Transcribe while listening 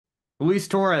Luis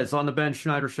Torres on the Ben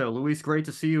Schneider show. Luis, great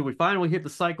to see you. We finally hit the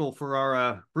cycle for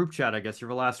our group chat. I guess you're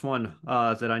the last one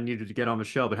that I needed to get on the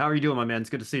show. But how are you doing, my man?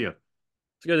 It's good to see you.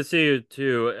 It's good to see you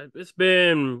too. It's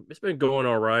been going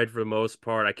all right for the most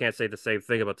part. I can't say the same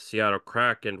thing about the Seattle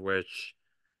Kraken, which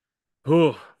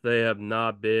whew, they have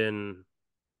not been.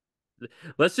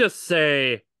 Let's just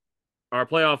say our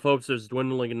playoff hopes is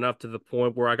dwindling enough to the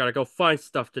point where I gotta go find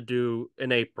stuff to do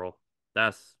in April.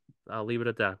 That's I'll leave it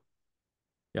at that.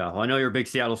 Yeah, well, I know you're a big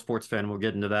Seattle sports fan. We'll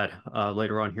get into that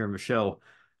later on here in the show.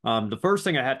 The first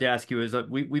thing I have to ask you is that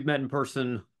we've met in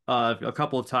person a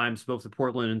couple of times, both in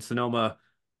Portland and Sonoma,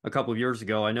 a couple of years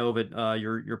ago. I know that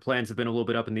your plans have been a little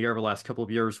bit up in the air the last couple of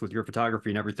years with your photography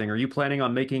and everything. Are you planning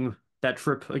on making that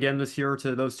trip again this year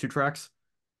to those two tracks?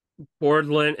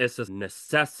 Portland is a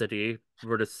necessity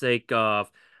for the sake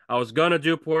of I was gonna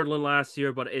do Portland last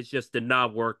year, but it just did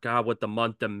not work out with the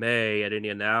month of May at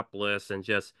Indianapolis and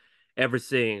just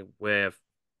everything with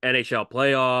NHL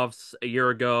playoffs a year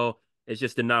ago. It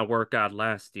just did not work out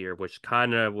last year, which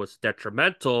kind of was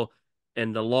detrimental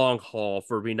in the long haul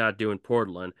for me not doing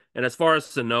Portland. And as far as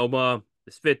Sonoma,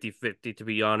 it's 50-50 to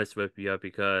be honest with you,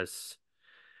 because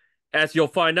as you'll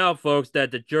find out, folks,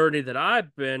 that the journey that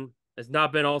I've been has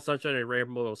not been all sunshine and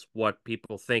rainbows what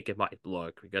people think it might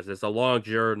look, because it's a long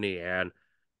journey. And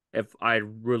if I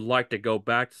would like to go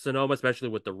back to Sonoma, especially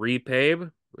with the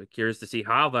repave, we're curious to see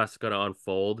how that's going to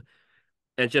unfold.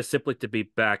 And just simply to be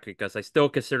back, because I still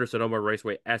consider Sonoma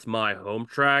Raceway as my home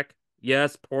track.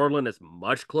 Yes, Portland is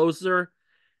much closer.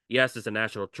 Yes, it's a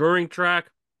national touring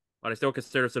track, but I still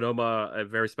consider Sonoma a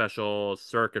very special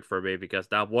circuit for me because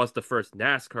that was the first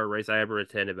NASCAR race I ever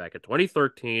attended back in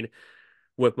 2013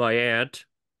 with my aunt.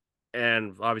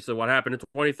 And obviously, what happened in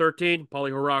 2013,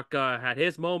 Paulie Horaka had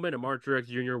his moment, and Martin Truex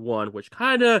Jr. won, which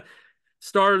kind of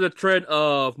started a trend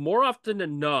of more often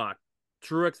than not,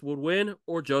 Truex would win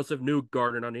or Joseph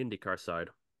Newgarden on the IndyCar side.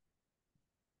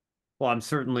 Well, I'm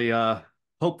certainly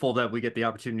hopeful that we get the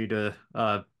opportunity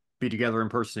to be together in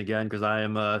person again because I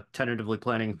am tentatively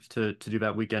planning to do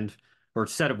that weekend or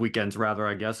set of weekends rather,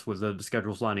 I guess, with the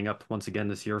schedules lining up once again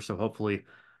this year. So hopefully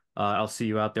I'll see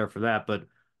you out there for that. But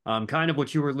kind of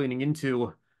what you were leaning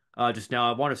into just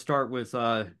now, I want to start with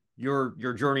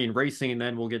your journey in racing, and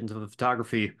then we'll get into the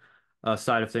photography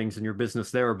side of things and your business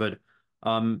there. But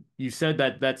you said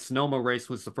that that Sonoma race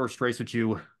was the first race that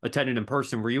you attended in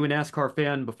person. Were you a NASCAR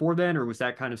fan before then, or was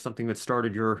that kind of something that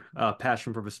started your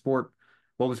passion for the sport?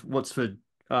 What's the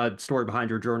story behind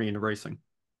your journey into racing?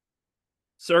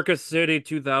 Circus City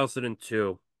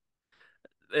 2002.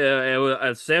 It was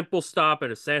a sample stop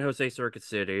at a San Jose Circuit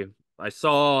City. I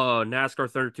saw NASCAR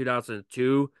Thunder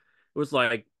 2002. It was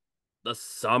like the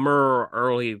summer,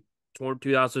 early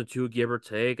 2002, give or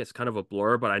take. It's kind of a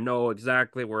blur, but I know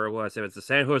exactly where it was. It was the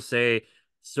San Jose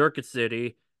Circuit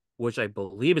City, which I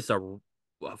believe is a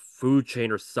food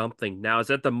chain or something. Now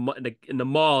it's at in the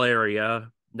mall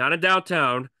area, not in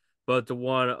downtown, but the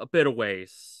one a bit of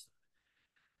ways.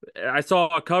 I saw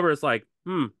a cover. It's like,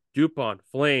 DuPont,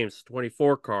 Flames,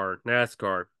 24 car,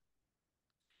 NASCAR.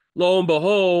 Lo and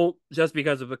behold, just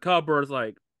because of the cover, it's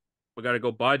like, we got to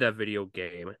go buy that video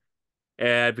game.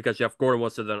 And because Jeff Gordon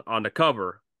was on the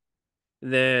cover.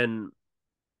 Then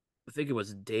I think it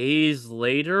was days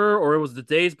later, or it was the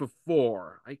days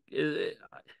before. I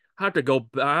have to go.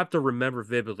 I have to remember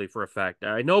vividly for a fact.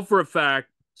 I know for a fact,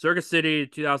 Circuit City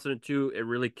 2002. It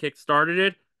really kick-started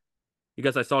it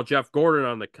because I saw Jeff Gordon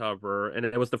on the cover, and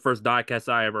it was the first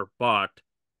diecast I ever bought.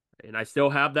 And I still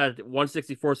have that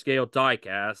 164 scale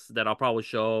diecast that I'll probably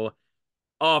show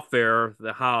off air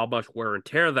the how much wear and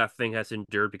tear that thing has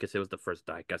endured because it was the first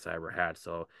diecast I ever had.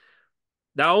 So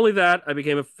not only that, I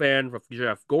became a fan of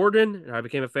Jeff Gordon, and I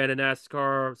became a fan of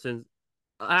NASCAR since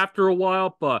after a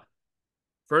while. But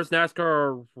first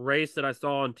NASCAR race that I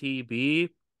saw on TV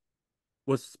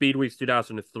was Speed Weeks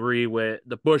 2003 with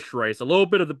the Busch race. A little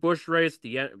bit of the Busch race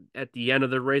at the end of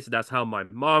the race. That's how my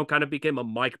mom kind of became a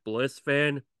Mike Bliss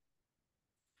fan.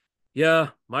 Yeah,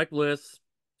 Mike Bliss,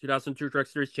 2002 Truck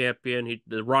Series champion.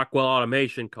 The Rockwell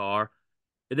Automation car.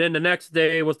 And then the next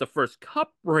day was the first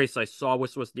Cup race I saw,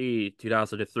 which was the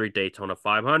 2003 Daytona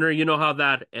 500. You know how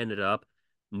that ended up.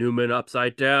 Newman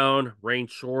upside down, rain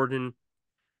shortened.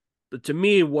 But to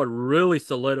me, what really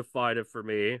solidified it for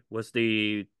me was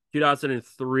the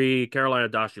 2003 Carolina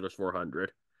Dodge Dealers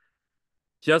 400.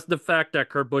 Just the fact that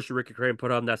Kurt Busch and Ricky Crane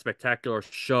put on that spectacular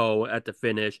show at the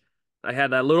finish. I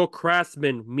had that little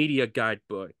Craftsman media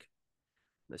guidebook.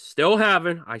 I still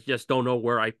haven't. I just don't know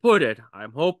where I put it.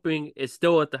 I'm hoping it's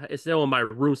still in my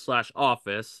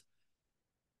room/office.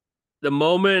 the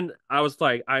moment I was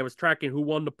tracking who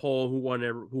won the poll, who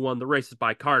won the races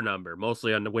by car number,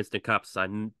 mostly on the Winston Cups.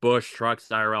 Bush, trucks,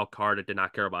 IRL, car. I did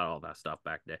not care about all that stuff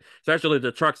back then. Especially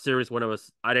the truck series when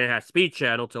I didn't have Speed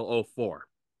Channel till '04.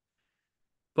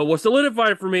 But what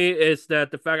solidified for me is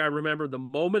that the fact I remember the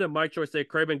moment of my choice that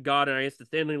Kraken got, and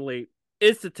I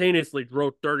instantaneously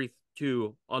wrote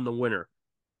 32 on the winner.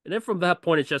 And then from that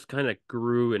point, it just kind of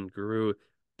grew and grew.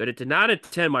 But it did not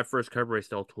attend my first cover race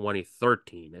till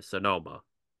 2013 at Sonoma.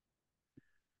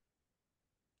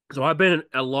 So I've been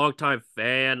a long time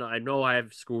fan. I know I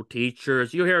have school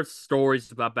teachers. You hear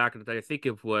stories about back in the day. I think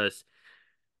it was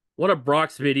one of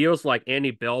Brock's videos, like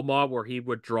Andy Belmont, where he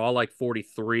would draw like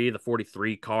 43, the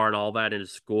 43 car and all that in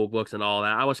his school books and all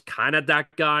that. I was kind of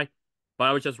that guy, but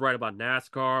I was just write about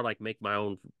NASCAR, like make my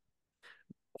own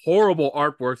horrible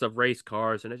artworks of race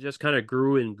cars, and it just kind of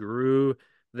grew and grew.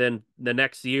 Then the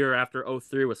next year after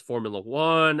 '03 was Formula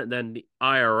One, and then the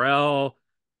IRL.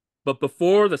 But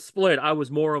before the split, I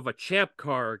was more of a champ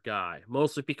car guy,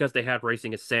 mostly because they had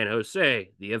racing in San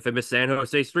Jose, the infamous San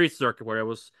Jose street circuit, where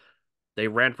they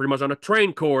ran pretty much on a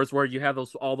train course where you have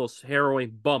all those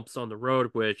harrowing bumps on the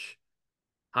road, which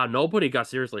how nobody got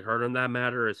seriously hurt in that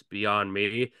matter is beyond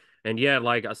me. And yeah,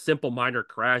 like a simple minor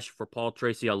crash for Paul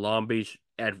Tracy at Long Beach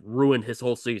had ruined his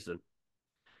whole season.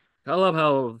 I love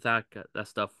how that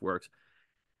stuff works.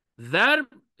 That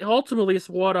ultimately is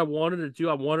what I wanted to do.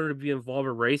 I wanted to be involved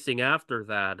in racing after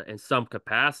that in some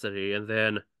capacity. And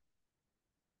then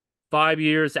 5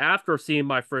 years after seeing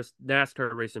my first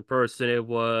NASCAR race in person, it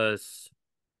was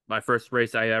my first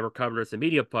race I ever covered as a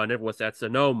media pundit was at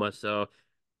Sonoma. So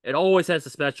it always has a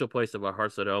special place in my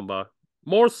heart, Sonoma.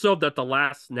 More so that the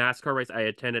last NASCAR race I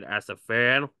attended as a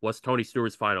fan was Tony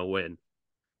Stewart's final win.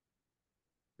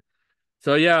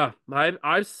 So yeah, I've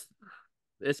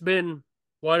it's been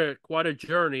quite a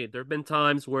journey. There have been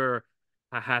times where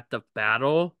I had to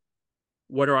battle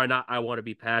whether or not I want to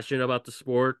be passionate about the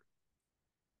sport,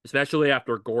 especially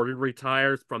after Gordon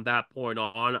retires. From that point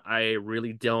on, I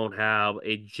really don't have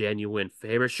a genuine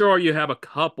favorite. Sure, you have a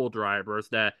couple drivers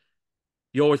that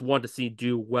you always want to see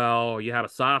do well, you have a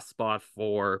soft spot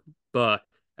for, but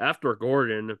after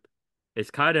Gordon, it's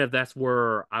kind of that's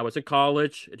where I was in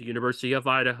college at the University of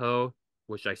Idaho,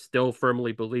 which I still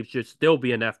firmly believe should still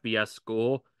be an FBS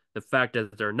school. The fact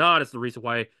that they're not is the reason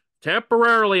why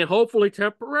temporarily and hopefully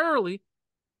temporarily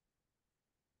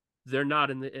they're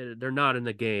not in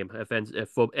the game if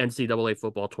NCAA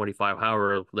football 25,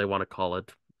 however they want to call it.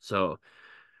 So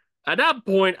at that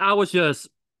point, I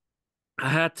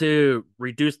had to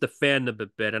reduce the fandom a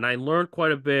bit, and I learned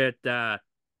quite a bit that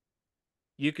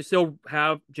you can still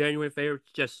have genuine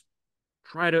favorites, just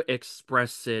try to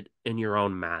express it in your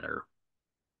own manner.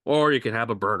 Or you can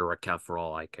have a burner account for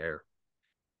all I care.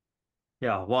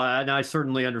 Yeah, well, and I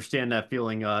certainly understand that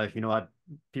feeling.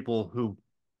 People who,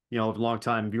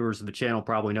 longtime viewers of the channel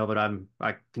probably know that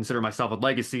I consider myself a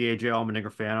legacy AJ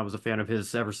Allmendinger fan. I was a fan of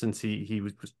his ever since he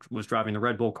was driving the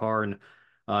Red Bull car and,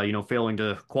 failing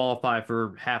to qualify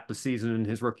for half the season in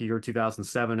his rookie year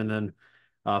 2007, and then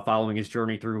following his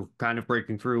journey through kind of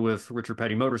breaking through with Richard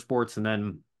Petty Motorsports, and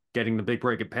then getting the big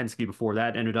break at Penske before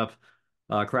that ended up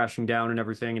crashing down and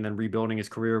everything, and then rebuilding his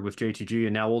career with JTG,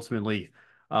 and now ultimately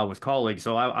with colleagues.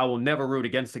 So I will never root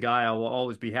against the guy. I will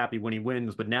always be happy when he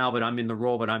wins. But now that I'm in the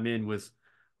role that I'm in with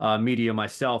media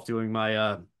myself, doing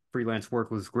my freelance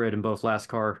work with Grid and both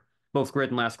Grid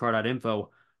and LastCar.info,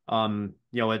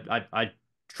 I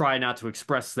try not to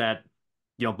express that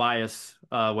bias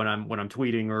when I'm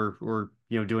tweeting or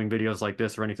doing videos like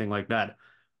this or anything like that.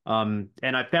 And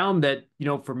I found that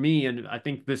for me, and I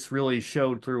think this really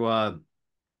showed through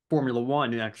Formula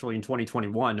One actually in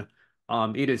 2021.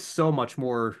 It is so much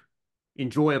more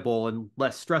enjoyable and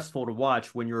less stressful to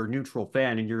watch when you're a neutral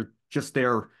fan and you're just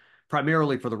there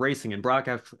primarily for the racing. And Brock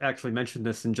actually mentioned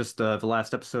this in just the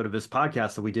last episode of this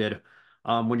podcast that we did.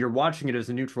 When you're watching it as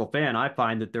a neutral fan, I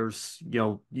find that there's,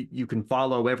 you can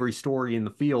follow every story in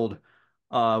the field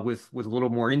with a little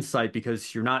more insight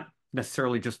because you're not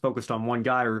necessarily just focused on one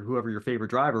guy or whoever your favorite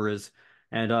driver is,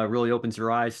 and really opens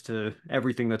your eyes to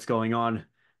everything that's going on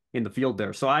in the field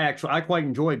there. So I quite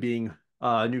enjoy being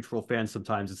a neutral fan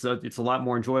sometimes. It's a lot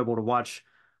more enjoyable to watch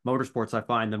motorsports, I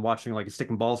find, than watching like a stick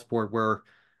and ball sport where,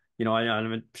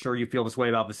 I'm sure you feel this way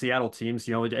about the Seattle teams.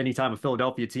 Anytime a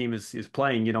Philadelphia team is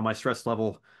playing, my stress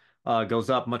level goes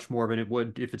up much more than it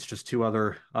would if it's just two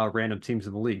other random teams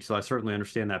in the league. So I certainly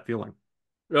understand that feeling.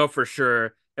 No, for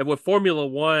sure. And with Formula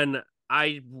One,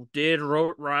 I did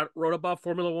wrote about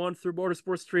Formula One through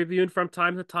Motorsports Tribune from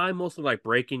time to time, mostly like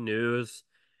breaking news.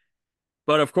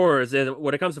 But of course,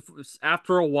 when it comes to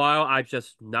after a while, I've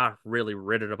just not really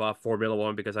written about Formula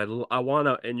One because I want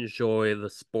to enjoy the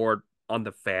sport on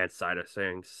the fan side of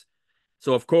things.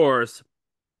 So of course,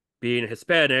 being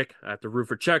Hispanic, I have to root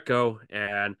for Checo.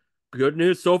 And good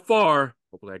news so far.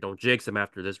 Hopefully, I don't jinx him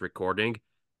after this recording.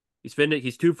 He's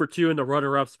 2 for 2 in the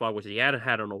runner-up spot, which he hadn't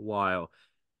had in a while.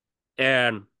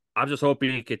 And I'm just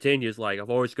hoping he continues. Like I've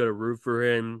always got to root for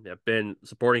him. I've been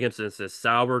supporting him since his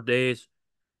Sauber days.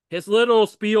 His little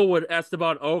spiel with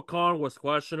Esteban Ocon was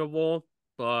questionable,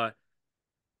 but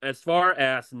as far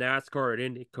as NASCAR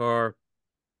and IndyCar,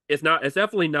 it's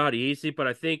definitely not easy, but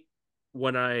I think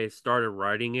when I started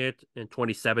writing it in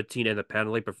 2017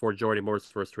 independently before joining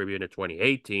Motorsports Tribune in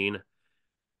 2018,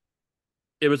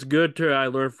 it was good to I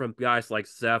learned from guys like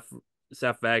Seth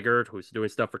Vaggard, who's doing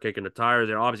stuff for Kicking the Tires,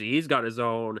 and obviously he's got his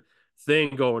own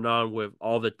thing going on with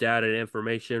all the data and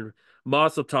information.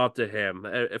 Must have talked to him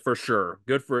for sure.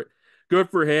 Good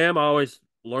for him. I always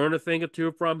learn a thing or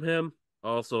two from him.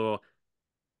 Also,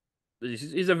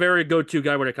 he's a very go-to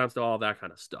guy when it comes to all that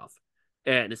kind of stuff,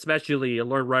 and especially you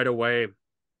learn right away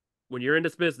when you're in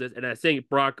this business. And I think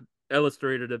Brock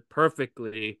illustrated it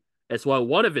perfectly as well.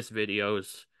 One of his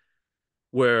videos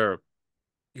where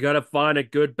you got to find a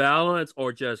good balance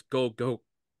or just go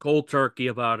cold turkey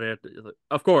about it.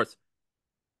 Of course,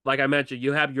 like I mentioned,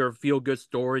 you have your feel good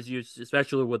stories,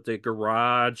 especially with the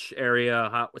garage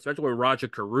area, especially when Roger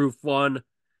Carew won.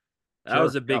 That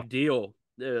was Sure. a Yeah. big deal.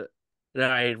 And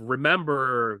I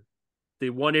remember the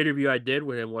one interview I did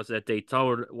with him was at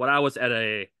Daytona when I was at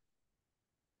a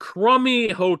crummy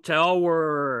hotel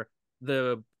where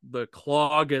the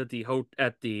clog at the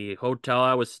hotel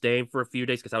I was staying for a few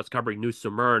days because I was covering New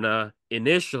Smyrna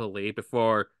initially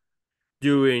before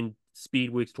doing Speed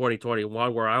Weeks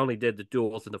 2021, where I only did the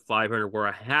duels and the 500, where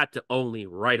I had to only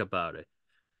write about it.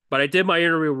 But I did my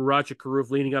interview with Roger Carruth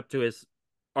leading up to his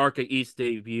Arca East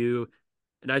debut,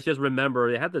 and I just remember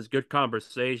they had this good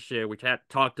conversation. We had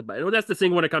talked about it. That's the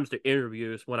thing when it comes to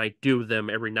interviews, when I do them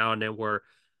every now and then, where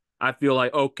I feel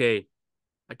like, okay,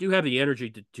 I do have the energy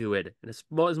to do it. And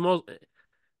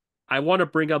I want to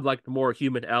bring up like the more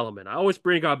human element. I always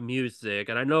bring up music,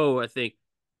 and I think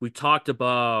we talked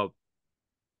about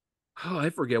I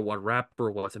forget what rapper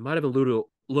it was. It might have been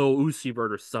Lil Uzi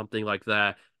Vert or something like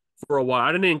that for a while.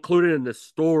 I didn't include it in the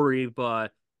story,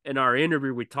 but in our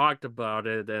interview we talked about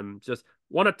it and just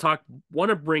want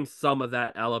to bring some of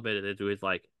that element into it.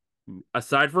 Like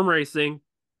aside from racing,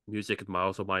 music is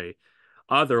also my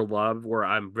other love, where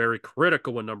I'm very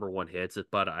critical when number one hits it,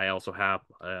 but I also have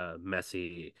a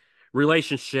messy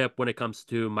relationship when it comes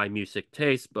to my music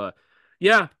taste. But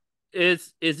yeah,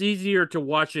 it's easier to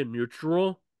watch it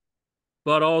neutral,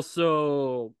 but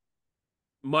also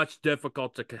much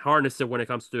difficult to harness it when it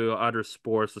comes to other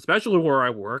sports, especially where I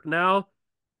work now.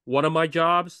 One of my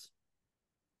jobs,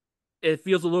 it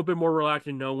feels a little bit more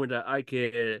relaxing knowing that I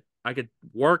could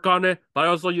work on it, but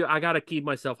also I gotta keep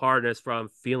myself harnessed from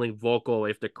feeling vocal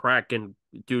if the Kraken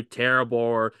do terrible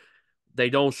or they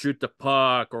don't shoot the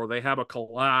puck or they have a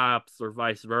collapse or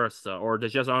vice versa or they're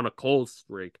just on a cold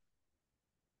streak.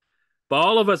 But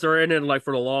all of us are in it like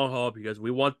for the long haul because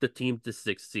we want the team to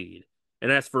succeed. And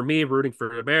as for me, rooting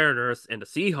for the Mariners and the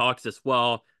Seahawks as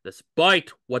well, despite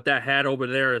what that had over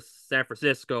there in San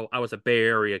Francisco, I was a Bay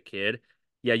Area kid.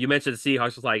 Yeah, you mentioned the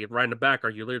Seahawks was like right in the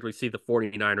background, you literally see the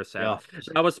 49ers have. Yeah.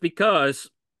 That was because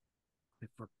I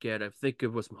forget, I think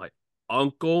it was my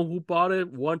uncle who bought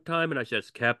it one time and I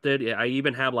just kept it. Yeah, I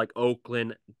even have like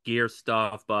Oakland gear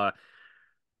stuff, but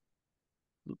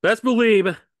best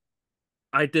believe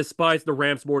I despise the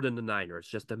Rams more than the Niners,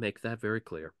 just to make that very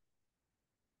clear.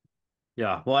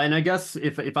 Yeah, well, and I guess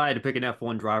if I had to pick an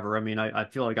F1 driver, I mean, I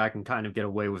feel like I can kind of get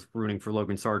away with rooting for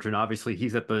Logan Sargent. Obviously,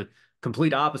 he's at the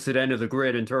complete opposite end of the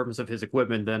grid in terms of his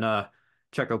equipment than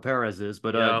Checo Perez is.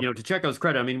 But Yeah, to Checo's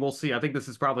credit, I mean, we'll see. I think this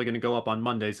is probably going to go up on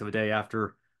Monday, so the day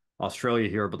after Australia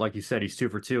here. But like you said, he's 2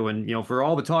 for 2, and for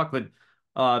all the talk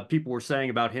that people were saying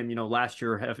about him, last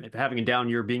year having a down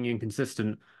year, being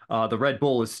inconsistent, the Red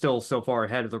Bull is still so far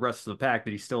ahead of the rest of the pack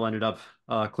that he still ended up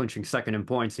clinching second in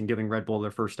points and giving Red Bull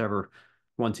their first ever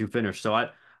 1-2 finish. So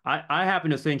I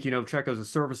happen to think, Checo's a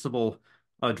serviceable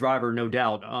driver, no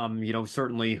doubt.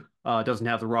 Certainly doesn't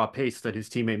have the raw pace that his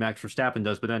teammate Max Verstappen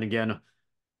does. But then again,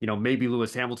 maybe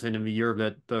Lewis Hamilton in the year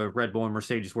that the Red Bull and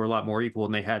Mercedes were a lot more equal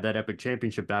and they had that epic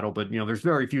championship battle. But, there's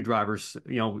very few drivers,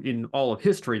 in all of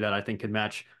history that I think can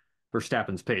match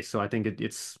Verstappen's pace. So I think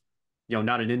it's,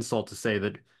 not an insult to say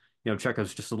that,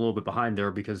 Checo's just a little bit behind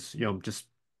there because, just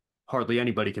hardly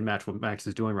anybody can match what Max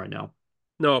is doing right now.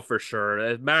 No, for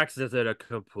sure. Max is in a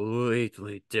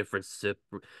completely different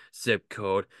zip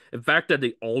code. In fact, that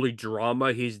the only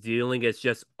drama he's dealing is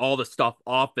just all the stuff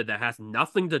off it that has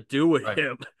nothing to do with Right.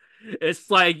 him. It's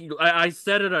like I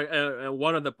said it at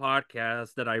one of the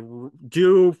podcasts that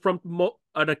do from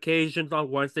an occasion on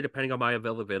Wednesday, depending on my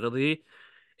availability,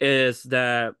 is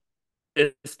that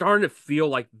it's starting to feel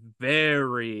like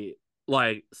very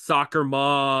like soccer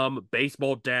mom,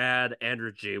 baseball dad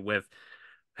energy with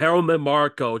Helmut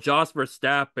Marko, Jos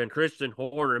Verstappen, Christian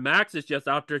Horner. Max is just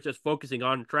out there just focusing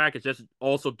on track. It's just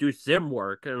also do sim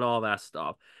work and all that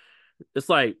stuff. It's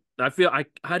like I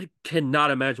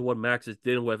cannot imagine what Max is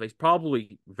dealing with. He's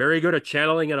probably very good at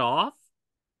channeling it off,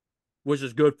 which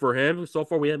is good for him. So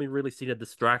far, we haven't really seen a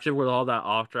distraction with all that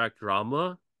off track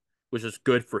drama, which is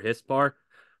good for his part.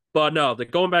 But no, the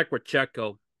going back with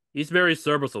Checo, he's very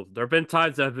serviceable. There have been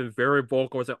times that have been very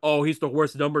vocal and say, "Oh, he's the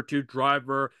worst number two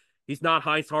driver. He's not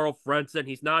Heinz Harald Frentzen.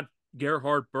 He's not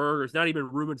Gerhard Berger. He's not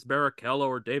even Rubens Barrichello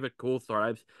or David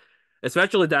Coulthard."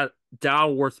 Especially that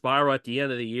downward spiral at the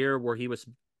end of the year where he was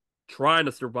trying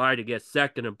to survive to get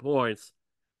second in points.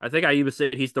 I think I even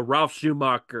said he's the Ralph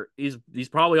Schumacher. He's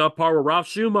probably on par with Ralph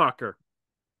Schumacher,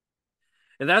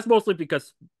 and that's mostly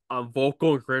because I'm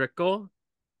vocal and critical,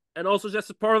 and also just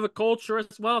a part of the culture as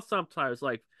well. Sometimes,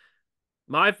 like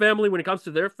my family, when it comes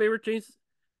to their favorite teams,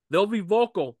 they'll be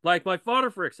vocal. Like my father,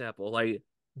 for example, like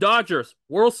Dodgers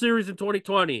World Series in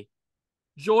 2020,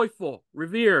 joyful,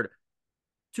 revered.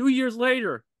 2 years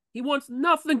later, he wants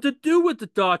nothing to do with the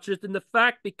Dodgers and the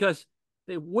fact because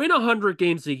they win 100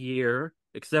 games a year,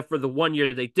 except for the 1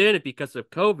 year they didn't because of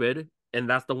COVID, and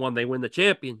that's the one they win the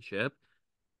championship.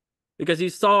 Because he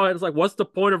saw it, it's like, what's the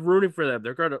point of rooting for them?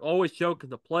 They're going to always choke in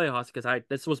the playoffs.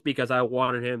 This was because I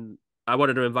wanted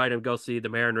to invite him to go see the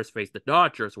Mariners face the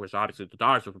Dodgers, which obviously the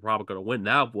Dodgers were probably going to win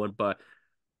that one, but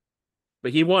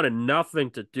he wanted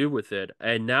nothing to do with it.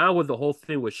 And now with the whole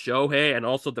thing with Shohei and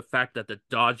also the fact that the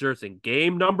Dodgers in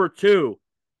game number two,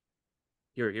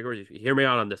 hear me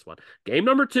out on this one. Game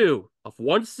number two of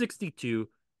 162,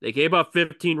 they gave up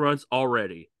 15 runs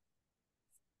already.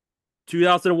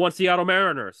 2001 Seattle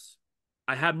Mariners.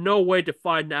 I have no way to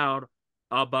find out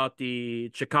about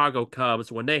the Chicago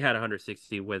Cubs when they had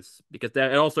 160 wins because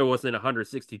that also wasn't a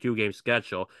 162 game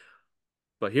schedule.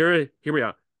 But hear me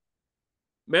out.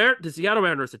 The Seattle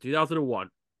Mariners in 2001,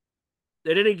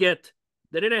 they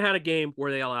didn't have a game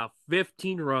where they allowed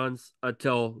 15 runs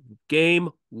until game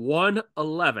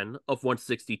 111 of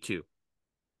 162.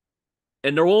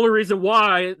 And the only reason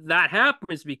why that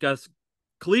happened is because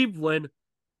Cleveland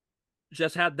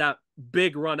just had that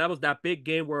big run. That was that big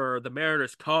game where the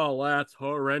Mariners collapsed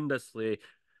horrendously,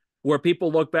 where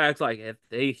people look back like if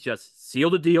they just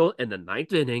sealed the deal in the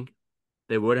ninth inning,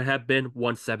 they would have been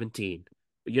 117.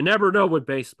 But you never know with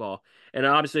baseball. And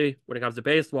obviously, when it comes to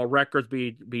baseball, records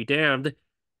be damned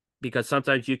because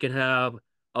sometimes you can have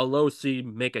a low seed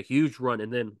make a huge run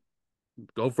and then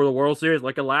go for the World Series,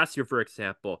 like last year, for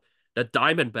example. The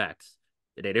Diamondbacks.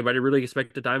 Did anybody really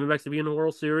expect the Diamondbacks to be in the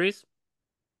World Series?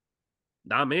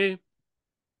 Not me.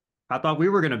 I thought we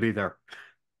were going to be there,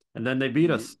 and then they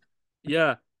beat us.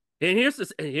 Yeah. And here's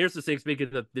the thing.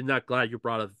 Speaking of, I'm not glad you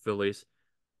brought up the Phillies.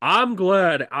 I'm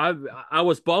glad. I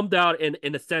was bummed out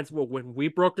in a sense when we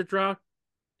broke the drought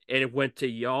and it went to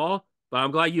y'all. But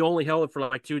I'm glad you only held it for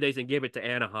like 2 days and gave it to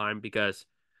Anaheim because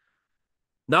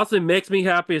nothing makes me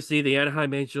happy to see the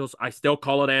Anaheim Angels. I still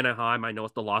call it Anaheim. I know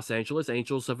it's the Los Angeles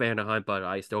Angels of Anaheim, but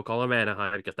I still call them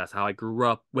Anaheim because that's how I grew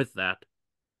up with that.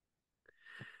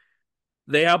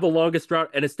 They have the longest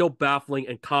drought, and it's still baffling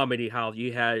and comedy how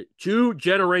you had two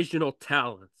generational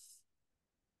talents,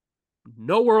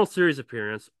 no World Series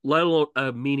appearance, let alone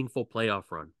a meaningful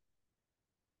playoff run.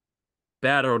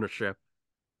 Bad ownership.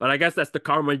 But I guess that's the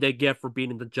karma they get for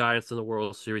beating the Giants in the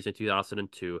World Series in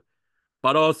 2002.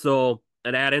 But also,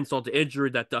 an add insult to injury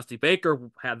that Dusty Baker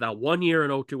had that 1 year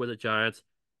in 02 with the Giants,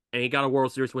 and he got a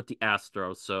World Series with the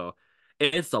Astros. So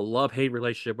it's a love-hate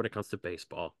relationship when it comes to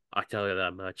baseball. I tell you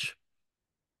that much.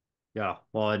 Yeah,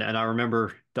 well, and I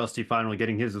remember Dusty finally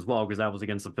getting his as well because that was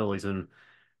against the Phillies in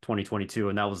 2022,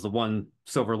 and that was the one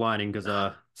silver lining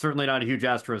because certainly not a huge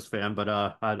Astros fan, but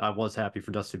I was happy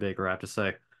for Dusty Baker, I have to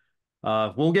say.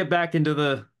 We'll get back into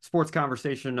the sports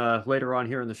conversation later on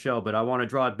here in the show, but I want to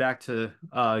draw it back to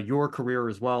your career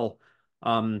as well.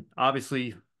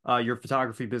 Obviously, your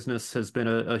photography business has been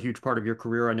a huge part of your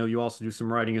career. I know you also do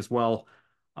some writing as well.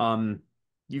 Um,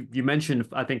 you mentioned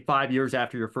I think 5 years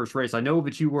after your first race. I know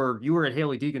that you were at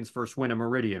Haley Deegan's first win at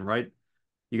Meridian, right?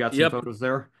 You got some Yep. photos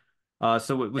there.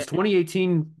 So it was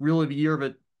 2018 really the year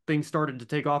that things started to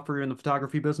take off for you in the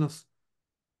photography business?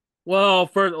 Well,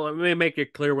 first, let me make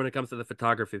it clear when it comes to the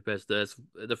photography business.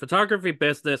 The photography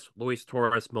business, Luis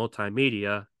Torres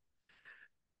Multimedia,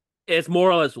 is more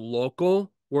or less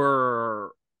local, where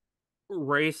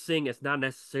racing is not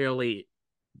necessarily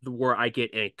where I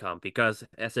get income because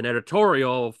as an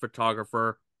editorial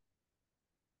photographer,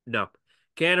 no,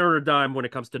 can't earn a dime when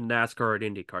it comes to NASCAR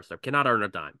and IndyCar stuff. Cannot earn a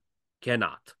dime.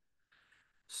 Cannot.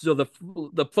 So the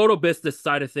photo business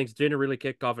side of things didn't really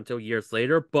kick off until years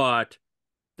later, but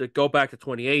to go back to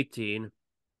 2018,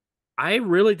 I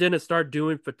really didn't start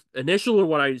doing initially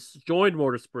when I joined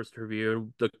Motorsports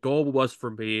Review. The goal was for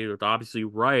me to obviously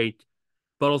write,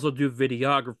 but also do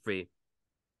videography.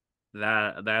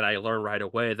 That I learned right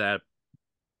away that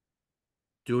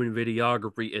doing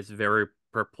videography is very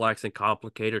perplexing and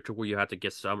complicated to where you have to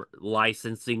get some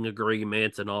licensing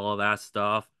agreements and all of that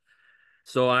stuff.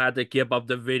 So I had to give up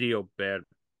the video bit.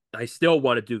 I still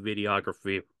want to do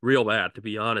videography real bad, to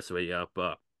be honest with you,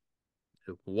 but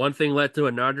one thing led to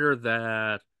another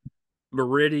that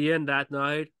Meridian that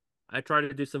night, I tried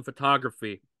to do some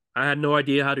photography. I had no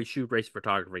idea how to shoot race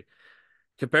photography.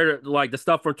 Compared to like the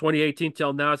stuff from 2018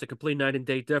 till now, it's a complete night and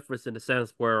day difference in the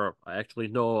sense where I actually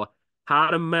know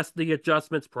how to mess the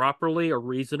adjustments properly or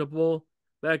reasonable.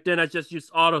 Back then, I just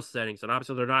used auto settings, and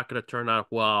obviously they're not going to turn out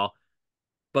well.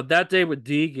 But that day with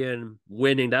Deegan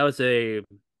winning, that was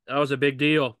a big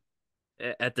deal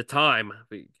at the time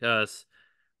because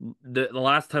the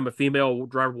last time a female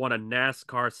driver won a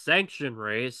NASCAR sanction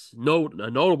race,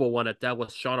 a notable one at that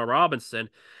was Shauna Robinson.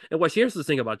 And what here's the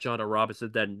thing about Shauna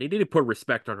Robinson that they need to put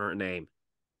respect on her name.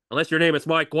 Unless your name is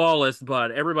Mike Wallace,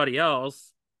 but everybody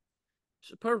else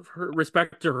should put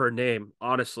respect to her name.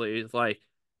 Honestly, it's like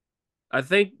I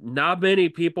think not many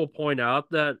people point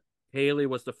out that Haley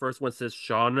was the first one since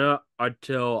Shauna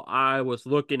until I was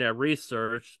looking at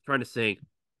research trying to think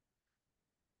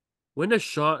when did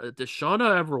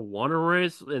Shauna ever won a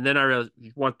race? And then I realized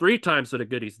she won three times for the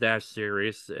Goodies Dash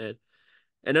series,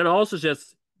 and then also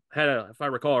just had a, if I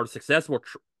recall, a successful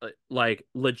like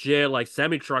legit like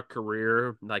semi truck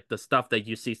career, like the stuff that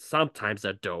you see sometimes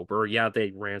at Dover. Yeah,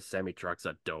 they ran semi trucks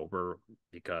at Dover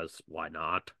because why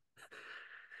not?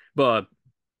 But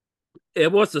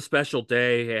it was a special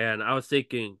day, and I was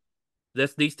thinking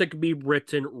this needs to be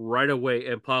written right away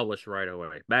and published right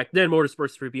away. Back then,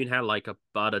 Motorsports Tribune had like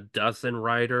about a dozen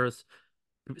writers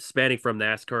spanning from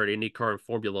NASCAR to IndyCar and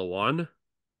Formula One.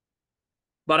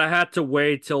 But I had to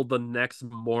wait till the next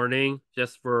morning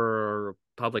just for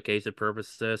publication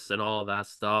purposes and all of that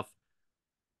stuff.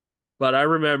 But I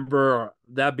remember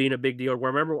that being a big deal. I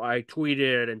remember I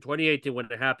tweeted in 2018 when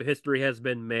it happened, history has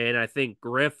been made. I think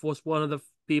Griff was one of the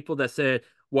people that said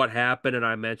what happened, and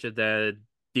I mentioned that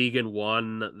Deegan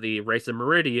won the race in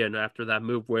Meridian after that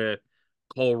move with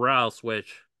Cole Rouse,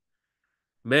 which,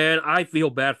 man, I feel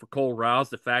bad for Cole Rouse.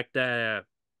 The fact that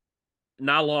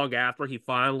not long after he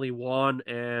finally won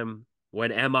and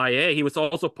went MIA, he was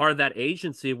also part of that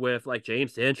agency with like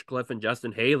James Hinchcliffe and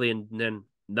Justin Haley, and then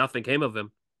nothing came of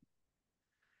him.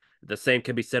 The same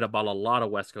can be said about a lot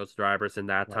of West Coast drivers in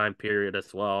that Right. time period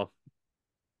as well.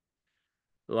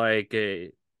 Like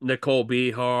Nicole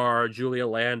Behar, Julia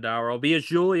Landauer. Albeit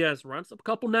Julia has run a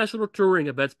couple national touring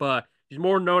events, but she's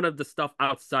more known of the stuff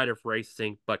outside of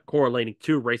racing, but correlating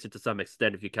to racing to some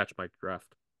extent, if you catch my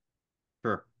drift.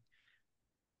 Sure.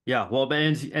 Yeah, well,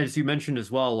 and as you mentioned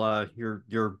as well,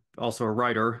 you're also a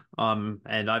writer, and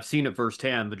I've seen it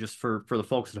firsthand. But just for the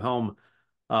folks at home,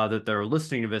 that they're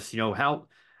listening to this, how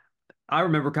I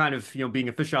remember kind of being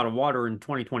a fish out of water in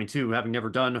 2022, having never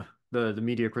done the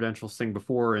media credentials thing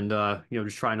before, and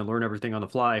just trying to learn everything on the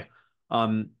fly.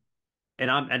 Um, and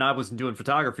I wasn't doing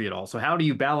photography at all. So how do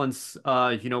you balance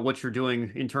what you're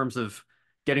doing in terms of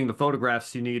getting the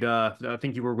photographs you need? I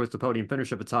think you were with the Podium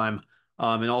Finish at the time,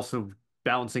 and also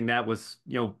balancing that with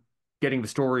getting the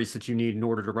stories that you need in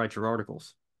order to write your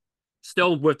articles.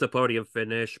 Still with the podium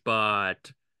finish,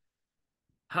 but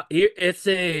it's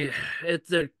a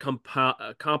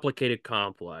complicated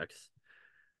complex.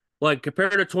 Like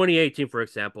compared to 2018, for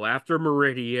example, after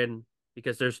Meridian,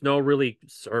 because there's no really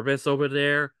service over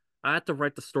there, I had to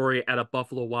write the story at a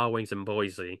Buffalo Wild Wings in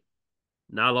Boise.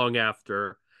 Not long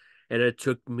after, and it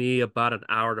took me about an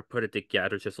hour to put it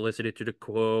together, just listening to the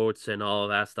quotes and all of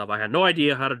that stuff. I had no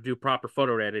idea how to do proper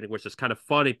photo editing, which is kind of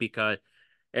funny because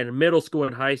in middle school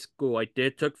and high school, I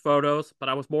did took photos, but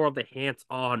I was more of the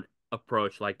hands-on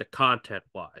approach, like the content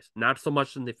wise, not so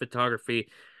much in the photography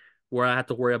where I had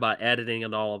to worry about editing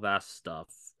and all of that stuff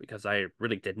because I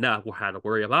really did not have to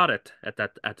worry about it at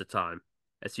the time.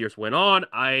 As years went on,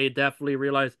 I definitely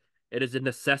realized it is a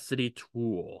necessity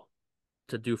tool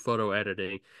to do photo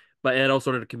editing, but and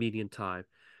also at a convenient time.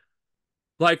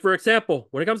 Like, for example,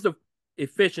 when it comes to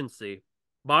efficiency,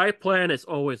 my plan is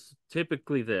always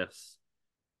typically this.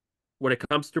 When it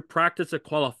comes to practice and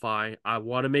qualifying, I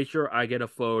want to make sure I get a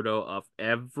photo of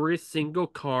every single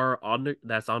car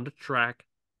that's on the track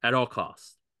at all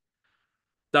costs.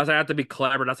 Doesn't have to be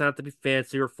clever, doesn't have to be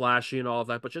fancy or flashy and all of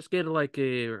that, but just get like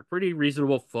a pretty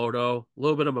reasonable photo, a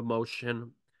little bit of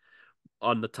emotion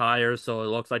on the tires so it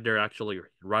looks like they're actually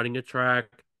running a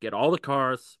track. Get all the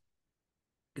cars.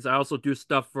 Because I also do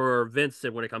stuff for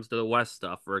Vincent when it comes to the West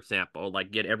stuff, for example,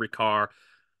 like get every car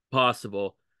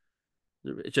possible,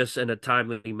 just in a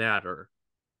timely manner.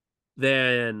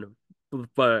 Then,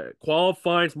 but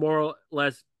qualifying's more or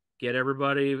less get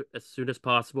everybody as soon as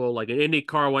possible. Like an Indy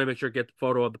car, I want to make sure get the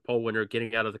photo of the pole winner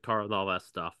getting out of the car and all that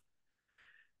stuff.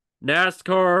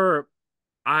 NASCAR,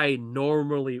 I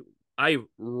normally, I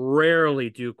rarely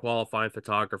do qualifying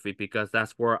photography because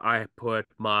that's where I put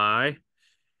my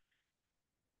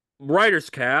writer's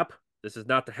cap. This is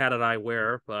not the hat that I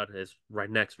wear, but it's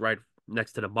right next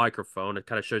to the microphone. It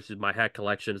kind of shows you my hat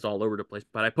collection is all over the place.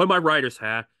 But I put my writer's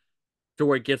hat to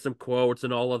where it gets some quotes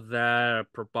and all of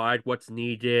that, provide what's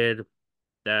needed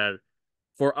that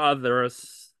for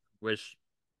others, which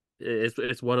is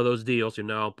it's one of those deals,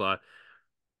 But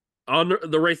on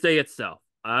the race day itself,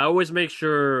 I always make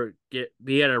sure get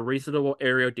be at a reasonable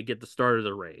area to get the start of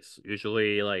the race.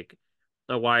 Usually like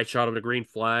a wide shot of the green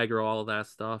flag or all of that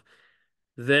stuff.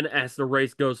 Then as the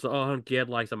race goes on, get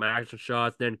like some action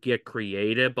shots, then get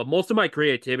creative. But most of my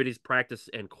creativity is practice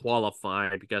and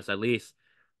qualifying because at least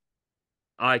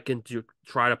I can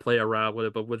try to play around with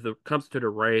it. But when it comes to the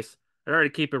race, I try to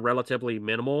keep it relatively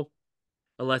minimal,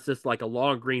 unless it's like a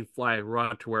long green flag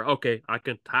run to where okay, I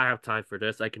have time for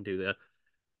this, I can do that.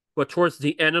 But towards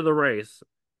the end of the race,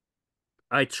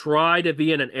 I try to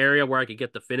be in an area where I could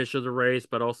get the finish of the race,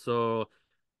 but also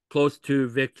close to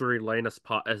victory lane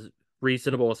as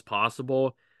reasonable as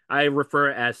possible. I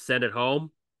refer it as send it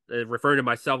home, referring to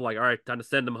myself like, all right, time to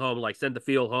send them home, like send the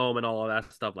field home and all of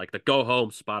that stuff, like the go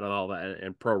home spot and all that.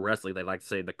 And pro wrestling, they like to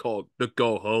say the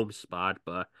go home spot,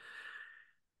 but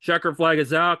checker flag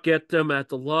is out, get them at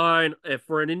the line. If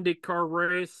for an IndyCar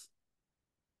race,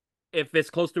 if it's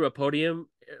close to a podium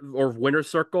or winner's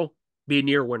circle, be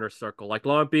near winner's circle. Like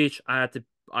Long Beach, I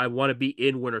want to be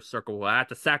in winner's circle. I have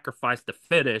to sacrifice the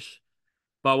finish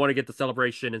but I want to get the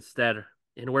celebration instead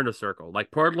in winter circle. Like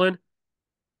Portland,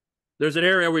 there's an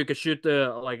area where you could shoot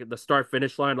the start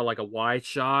finish line on like a wide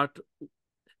shot,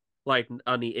 like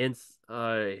on the ins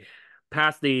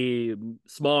past the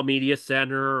small media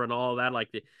center and all that.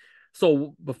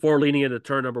 So before leaning into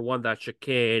turn number one, that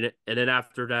chicane, and then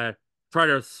after that, try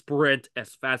to sprint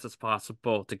as fast as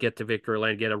possible to get to victory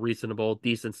lane, get a reasonable,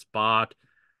 decent spot.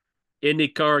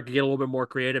 IndyCar get a little bit more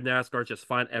creative. NASCAR just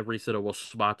find every suitable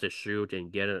spot to shoot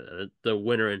and get the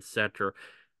winner in center.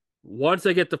 Once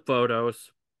I get the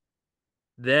photos,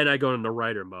 then I go into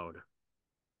writer mode.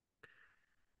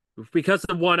 Because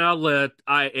of one outlet,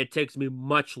 I it takes me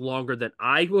much longer than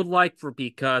I would like for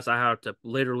because I have to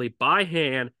literally by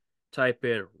hand type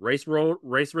in race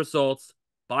results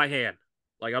by hand,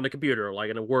 like on the computer,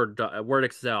 like in a Word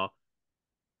Excel,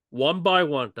 one by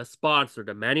one, the sponsor,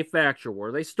 the manufacturer,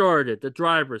 where they started, the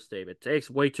driver's statement. It takes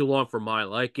way too long for my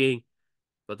liking,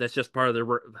 but that's just part of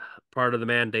the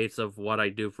mandates of what I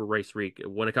do for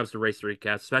when it comes to race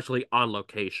recaps, especially on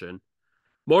location.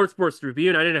 Motorsports Review,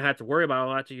 and I didn't have to worry about a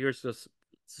lot of years. Just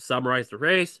summarize the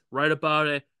race, write about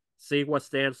it, see what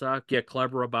stands out, get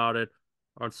clever about it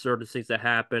on certain things that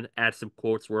happen, add some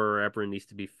quotes wherever it needs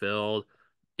to be filled.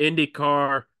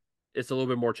 IndyCar, it's a little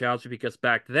bit more challenging because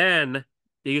back then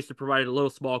they used to provide little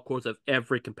small quotes of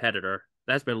every competitor.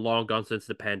 That's been long gone since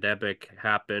the pandemic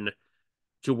happened,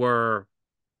 to where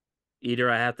either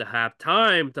I have to have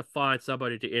time to find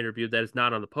somebody to interview that is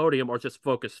not on the podium or just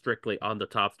focus strictly on the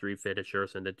top three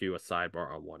finishers and to do a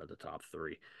sidebar on one of the top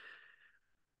three.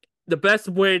 The best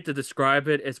way to describe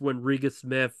it is when Regan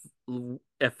Smith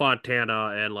at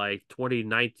Fontana in like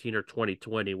 2019 or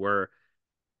 2020, where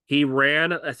he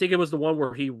ran. I think it was the one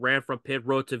where he ran from pit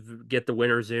road to get the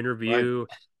winner's Right. interview.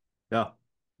 Yeah.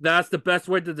 That's the best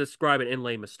way to describe it in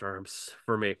layman's terms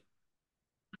for me.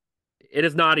 It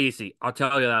is not easy. I'll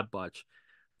tell you that much.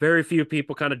 Very few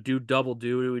people kind of do double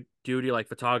duty like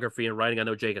photography and writing. I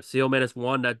know Jacob Seelman is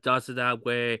one that does it that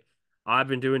way. I've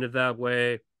been doing it that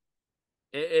way.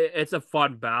 It's a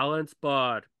fun balance,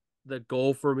 but the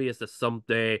goal for me is to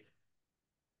someday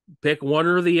pick one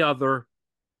or the other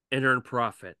and earn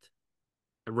profit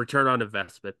and return on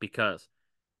investment because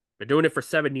I've been doing it for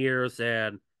 7 years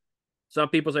and some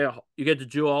people say oh, you get to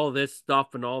do all this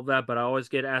stuff and all that, but I always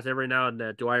get asked every now and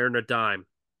then, do I earn a dime?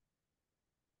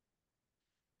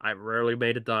 I rarely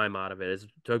made a dime out of it. It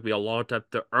took me a long time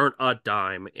to earn a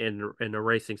dime in the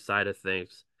racing side of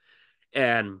things.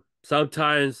 And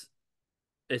sometimes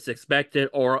it's expected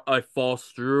or I fall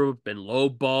through, been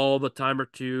lowballed a time or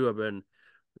two. I've been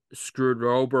screwed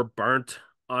over, burnt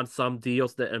on some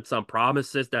deals that and some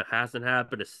promises that hasn't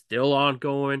happened, is still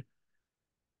ongoing.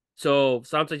 So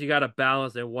sometimes you gotta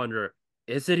balance and wonder,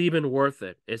 is it even worth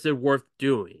it? Is it worth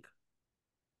doing?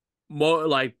 More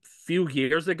like few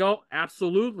years ago,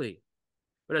 absolutely.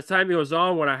 But as time goes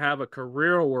on, when I have a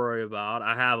career to worry about,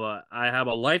 I have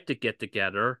a life to get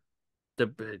together, to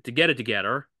get it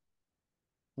together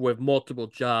with multiple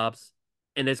jobs.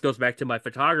 And this goes back to my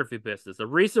photography business. The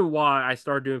reason why I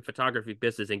started doing photography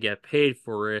business and get paid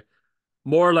for it,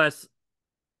 more or less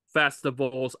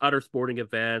festivals, other sporting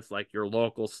events like your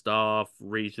local stuff,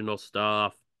 regional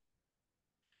stuff,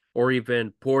 or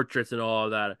even portraits and all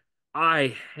of that.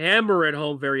 I hammer it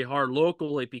home very hard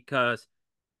locally because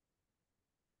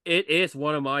it is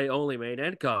one of my only main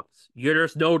incomes.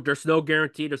 There's no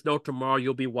guarantee. There's no tomorrow.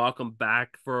 You'll be welcome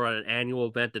back for an annual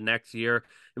event the next year.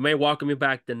 It may welcome you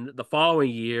back the following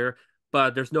year,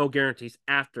 but there's no guarantees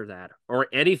after that or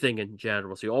anything in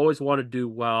general. So you always want to do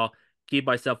well, keep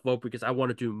myself open because I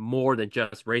want to do more than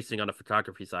just racing on the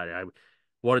photography side. I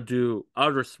want to do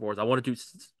other sports. I want to do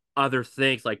other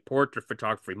things like portrait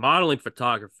photography, modeling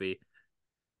photography,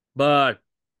 but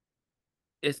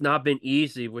it's not been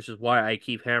easy, which is why I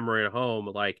keep hammering it home.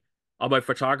 Like on my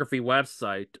photography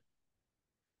website,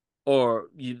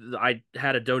 I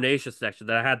had a donation section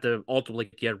that I had to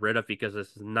ultimately get rid of because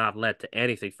this has not led to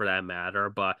anything for that matter.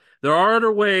 But there are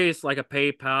other ways, like a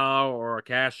PayPal or a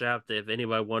Cash App, if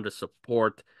anybody wanted to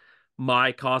support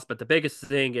my cost. But the biggest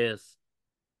thing is,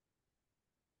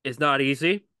 it's not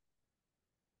easy.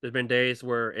 There's been days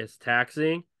where it's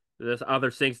taxing. There's other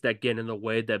things that get in the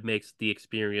way that makes the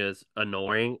experience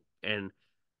annoying and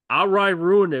outright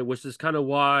ruined it, which is kind of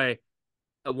why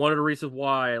one of the reasons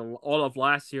why all of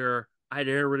last year I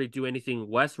didn't really do anything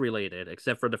West related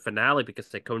except for the finale because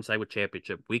they coincide with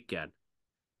championship weekend.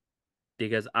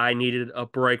 Because I needed a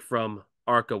break from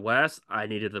Arca West. I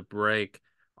needed a break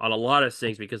on a lot of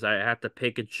things because I had to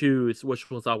pick and choose which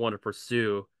ones I want to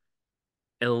pursue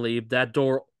and leave that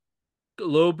door a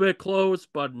little bit closed,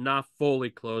 but not fully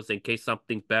closed in case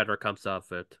something better comes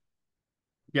of it.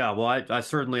 Yeah, well, I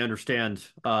certainly understand.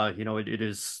 It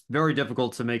is very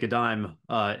difficult to make a dime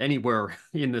anywhere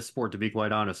in this sport, to be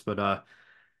quite honest. But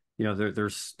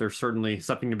there's certainly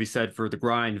something to be said for the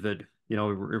grind that it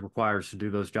requires to do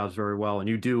those jobs very well, and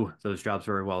you do those jobs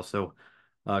very well. So,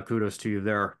 kudos to you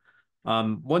there.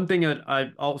 One thing that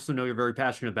I also know you're very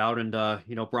passionate about, and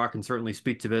Brock can certainly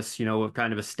speak to this.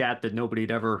 Kind of a stat that nobody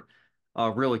had ever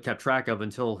really kept track of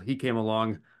until he came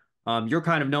along. You're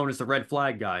kind of known as the red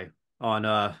flag guy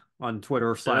on Twitter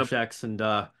Yep. slash X and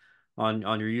on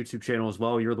your YouTube channel as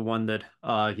well. You're the one that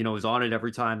is on it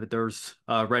every time that there's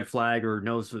a red flag or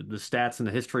knows the stats and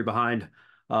the history behind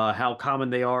how common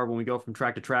they are when we go from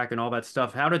track to track and all that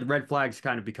stuff. How did red flags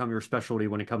kind of become your specialty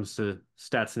when it comes to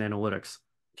stats and analytics?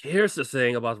 Here's the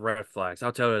thing about red flags.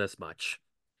 I'll tell you this much.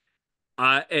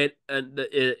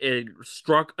 It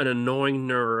struck an annoying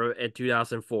nerve in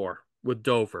 2004 with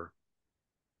Dover.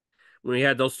 When we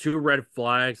had those two red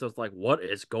flags, I was like, what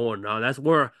is going on? That's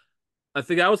where I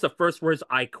think that was the first words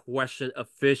I questioned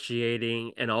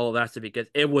officiating and all of that stuff because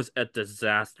it was a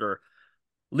disaster.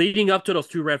 Leading up to those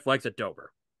two red flags at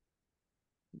Dover,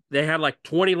 they had like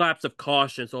 20 laps of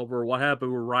cautions over what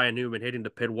happened with Ryan Newman hitting the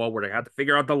pit wall where they had to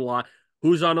figure out the line,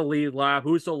 who's on the lead lap,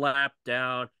 who's the lap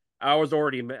down. I was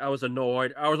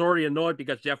annoyed. I was already annoyed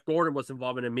because Jeff Gordon was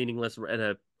involved in a meaningless and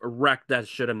a wreck that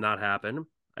should have not happened.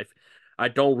 I I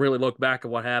don't really look back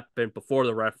at what happened before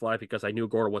the red flag because I knew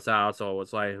Gordon was out, so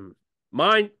it's like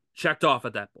mine checked off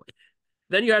at that point.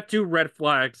 Then you had two red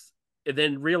flags, and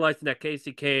then realizing that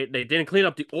Casey Kane they didn't clean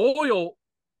up the oil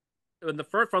in the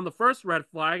first from the first red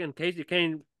flag, and Casey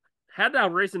Kane had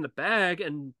that race in the bag,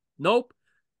 and nope,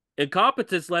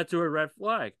 incompetence led to a red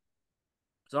flag.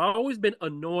 So I've always been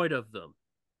annoyed of them.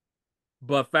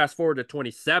 But fast forward to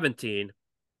 2017,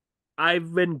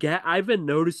 I've been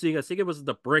noticing. I think it was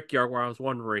the Brickyard where I was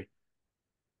wondering.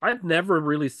 I've never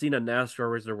really seen a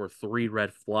NASCAR race there were three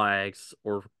red flags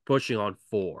or pushing on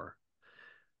four.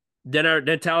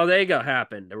 Then Talladega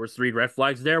happened. There was three red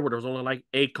flags there, where there was only like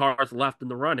 8 cars left in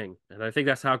the running, and I think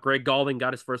that's how Greg Galding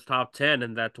got his first top 10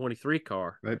 in that 23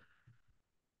 car. Right.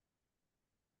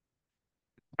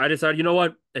 I decided, you know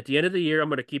what? At the end of the year, I'm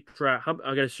going to keep track. I'm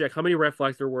going to check how many red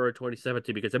flags there were in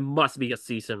 2017 because it must be a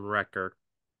season record.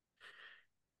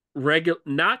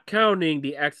 Not counting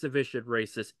the exhibition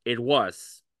races, it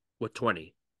was with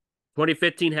 20.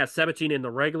 2015 has 17 in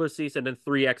the regular season and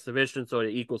three exhibitions, so it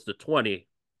equals to 20.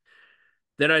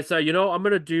 Then I said, I'm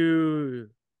gonna do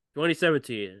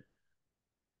 2017.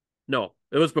 No,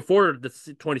 it was before the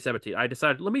 2017. I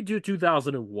decided let me do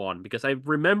 2001 because I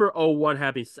remember '01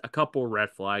 having a couple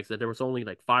red flags that there was only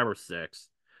like five or six.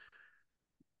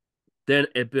 Then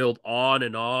it built on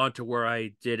and on to where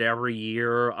I did every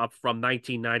year up from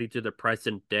 1990 to the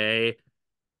present day.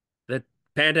 The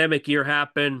pandemic year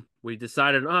happened. We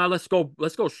decided, let's go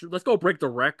break the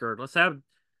record. Let's have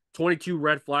 22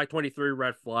 red flag, 23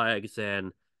 red flags,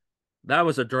 and that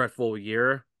was a dreadful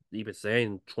year. Even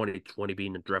saying 2020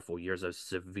 being a dreadful year is a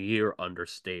severe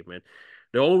understatement.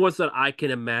 The only ones that I can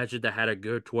imagine that had a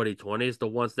good 2020 is the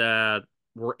ones that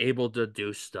were able to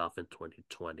do stuff in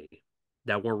 2020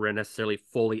 that weren't necessarily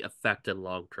fully affected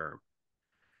long term.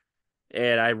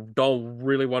 And I don't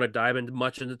really want to dive into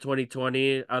much into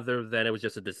 2020 other than it was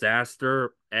just a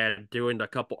disaster. And doing a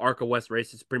couple ARCA West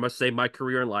races pretty much saved my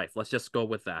career in life. Let's just go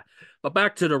with that. But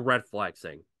back to the red flag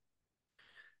thing.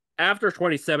 After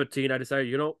 2017, I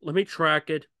decided, let me track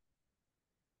it.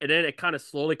 And then it kind of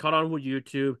slowly caught on with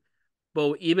YouTube.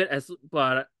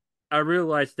 But I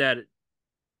realized that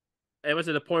it was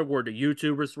at the point where the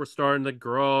YouTubers were starting to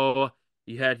grow.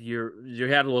 You had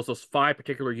those five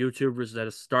particular YouTubers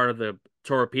that started the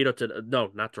torpedo to no,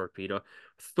 not torpedo,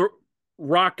 th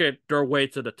rocket their way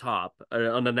to the top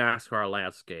on the NASCAR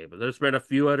landscape. There's been a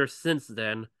few others since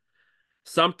then.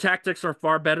 Some tactics are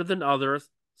far better than others.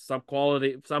 Some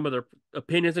of their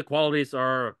opinions and qualities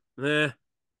are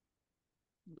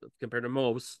compared to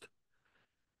most.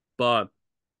 But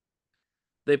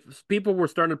they people were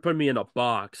starting to put me in a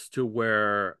box to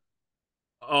where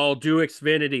I'll do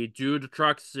Xfinity, do the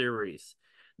truck series.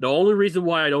 The only reason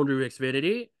why I don't do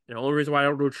Xfinity, and the only reason why I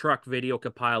don't do truck video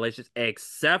compilations,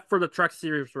 except for the truck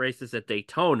series races at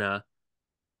Daytona,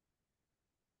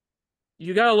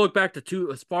 you gotta look back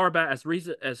to as far back as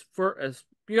recent as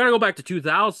you gotta go back to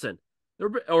 2000.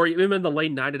 Or even in the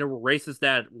late 90s, there were races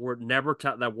that were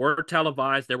that were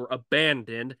televised, they were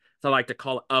abandoned. So I like to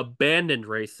call it abandoned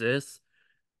races,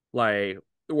 like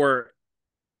where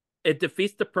it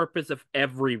defeats the purpose of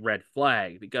every red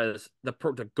flag because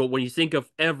when you think of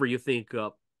every, you think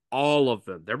of all of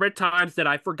them. There have been times that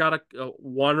I forgot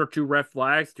one or two red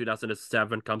flags.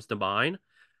 2007 comes to mind,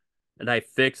 and I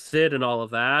fixed it and all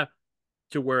of that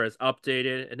to where it's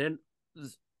updated. And then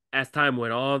as time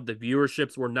went on, the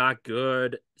viewerships were not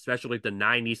good, especially the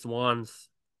 '90s ones,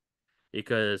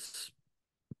 because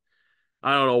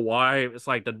I don't know why. It's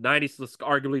like the '90s was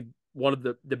arguably one of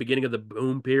the beginning of the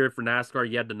boom period for NASCAR.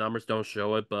 Yet the numbers don't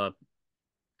show it, but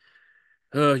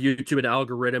YouTube and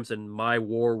algorithms and my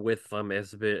war with them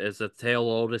is a tale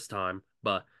old as time.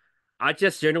 But I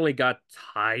just generally got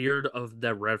tired of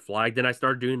the red flag. Then I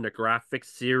started doing the graphic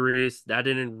series. That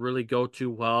didn't really go too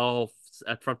well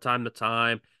from time to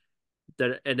time.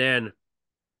 And then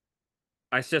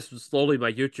I just slowly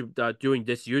my YouTube doing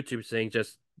this YouTube thing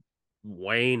just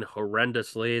waned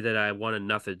horrendously that I wanted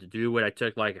nothing to do with. I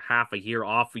took like half a year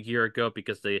off a year ago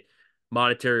because the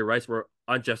monetary rights were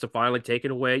unjustifiably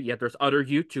taken away. Yet there's other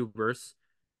YouTubers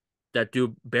that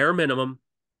do bare minimum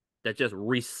that just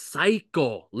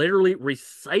literally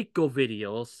recycle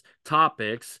videos,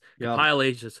 topics, Yeah.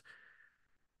 compilations.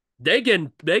 They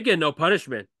get no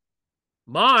punishment.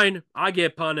 Mine, I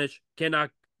get punished,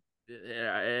 cannot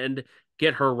and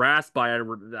get harassed by it.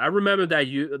 I remember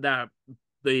that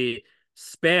the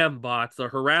spam bots, the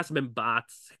harassment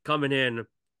bots coming in,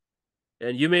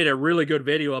 and you made a really good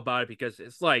video about it because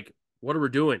it's like, what are we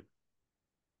doing?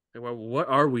 What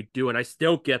are we doing? I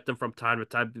still get them from time to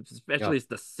time, Yeah. especially it's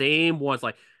the same ones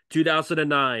like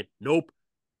 2009. Nope.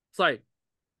 It's like,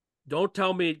 don't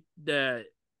tell me that.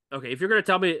 Okay, if you're gonna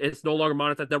tell me it's no longer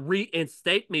monetized, then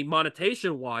reinstate me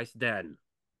monetization wise, then,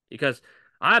 because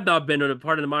I've not been a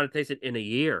part of the monetization in a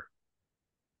year,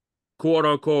 quote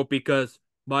unquote, because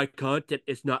my content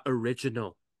is not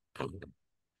original.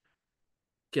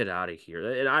 Get out of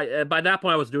here. And by that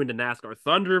point I was doing the NASCAR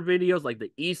Thunder videos, like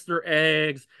the Easter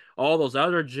eggs, all those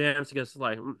other gems, because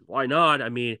like why not? I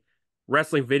mean,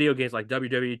 wrestling video games like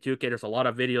WWE 2K, there's a lot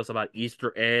of videos about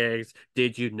Easter eggs,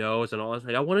 did you knows, and all this.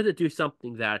 Like, I wanted to do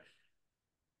something that,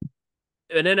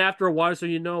 and then after a while,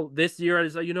 so this year I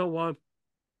said, what?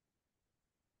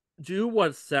 Do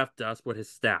what Seth does with his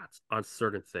stats on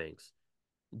certain things.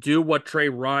 Do what Trey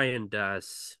Ryan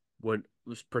does with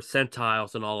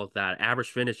percentiles and all of that, average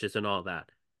finishes and all that.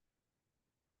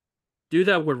 Do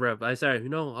that with red. I said,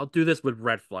 I'll do this with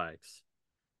red flags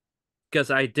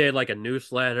because I did like a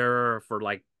newsletter for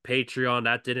like Patreon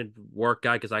that didn't work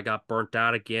out because I got burnt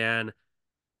out again.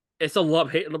 It's a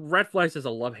love hate. Red flags is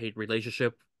a love hate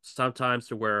relationship sometimes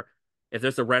to where if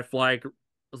there's a red flag,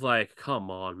 it's like, come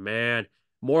on, man.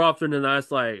 More often than not,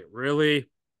 it's like, really?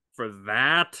 For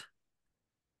that?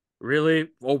 Really?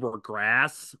 Over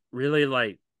grass? Really?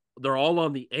 Like, they're all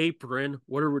on the apron.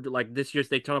 What are we like this year's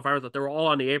Daytona Fireworks? That they were all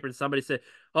on the apron. Somebody said,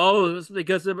 "Oh, it's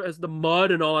because it's the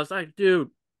mud and all that." It's like,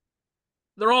 dude,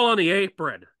 they're all on the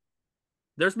apron.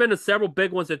 There's been several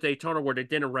big ones at Daytona where they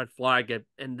didn't red flag it,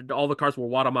 and all the cars were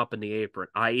bottom up in the apron,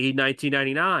 i.e.,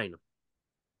 1999.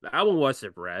 That one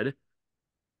wasn't red.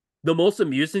 The most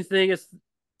amusing thing is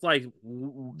like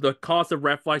the cost of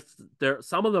red flags. There,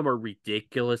 some of them are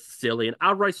ridiculous, silly, and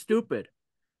outright stupid.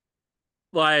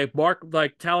 Like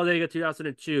Talladega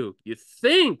 2002. You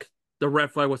think the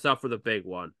red flag was out for the big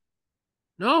one?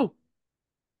 No,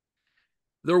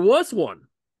 there was one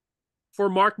for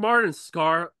Mark Martin's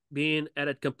car being at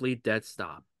a complete dead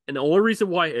stop. And the only reason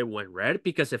why it went red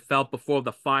because it fell before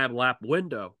the 5 lap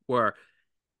window where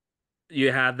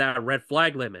you had that red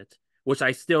flag limit, which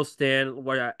I still stand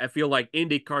where I feel like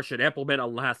IndyCar should implement a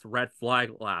last red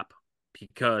flag lap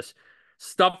because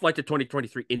stuff like the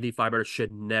 2023 Indy 500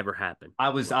 should never happen. I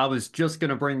was just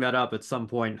gonna bring that up at some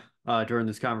point during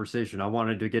this conversation. I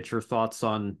wanted to get your thoughts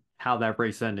on how that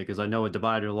race ended because I know it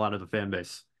divided a lot of the fan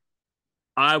base.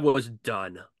 I was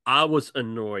done. I was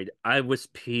annoyed. I was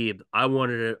peeved. I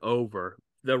wanted it over.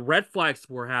 The red flags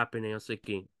were happening. I was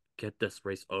thinking, get this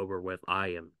race over with. I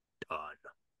am done.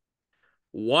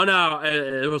 1 hour.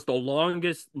 It was the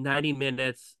longest 90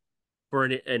 minutes for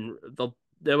an and the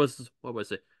there was what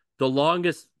was it? The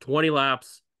longest 20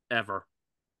 laps ever.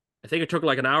 I think it took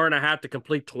like an hour and a half to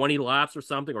complete 20 laps or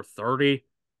something or 30.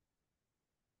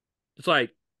 It's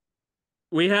like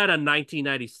we had a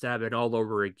 1997 all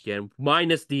over again,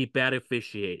 minus the bad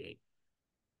officiating.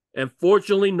 And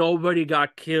fortunately, nobody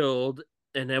got killed.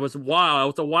 And it was wild.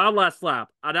 It was a wild last lap.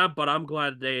 But I'm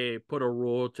glad they put a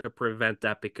rule to prevent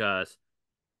that because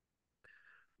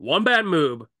one bad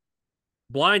move,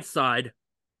 blindside,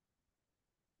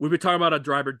 we'd be talking about a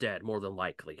driver dead, more than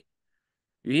likely.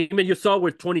 Even you saw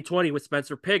with 2020 with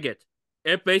Spencer Pigot,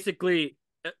 it basically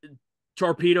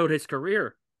torpedoed his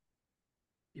career.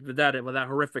 Even that with that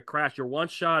horrific crash, your one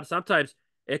shot, sometimes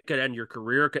it could end your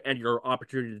career, it could end your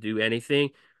opportunity to do anything.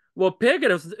 Well,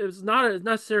 Pigot, it was not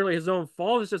necessarily his own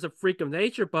fault. It's just a freak of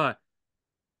nature, but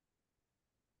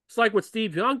it's like what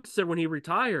Steve Young said when he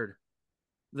retired.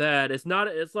 That it's not,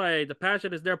 it's like the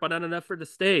passion is there, but not enough for the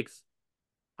stakes.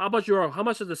 How much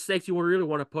of the stakes you really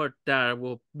want to put that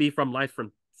will be from life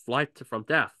to from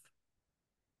death?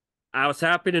 I was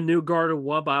happy the New Garden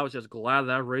won, but I was just glad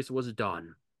that race was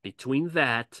done. Between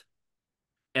that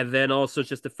and then also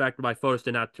just the fact that my photos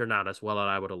did not turn out as well as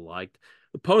I would have liked.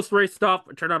 The post race stuff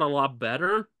turned out a lot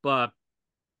better, but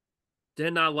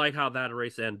did not like how that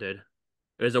race ended.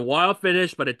 It was a wild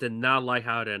finish, but it did not like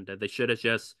how it ended. They should have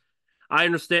just. I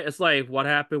understand. It's like what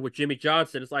happened with Jimmy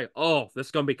Johnson. It's like, oh, this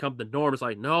is gonna become the norm. It's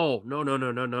like, no, no, no,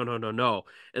 no, no, no, no, no, no.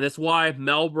 And that's why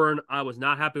Melbourne. I was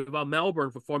not happy about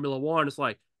Melbourne for Formula One. It's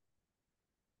like,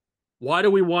 why do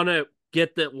we want to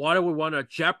get that? Why do we want to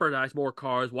jeopardize more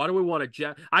cars? Why do we want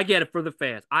to I get it for the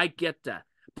fans. I get that.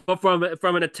 But from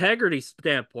an integrity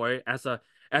standpoint, as a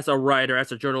writer,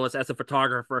 as a journalist, as a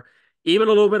photographer, even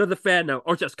a little bit of the fan note,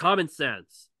 or just common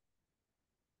sense,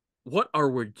 what are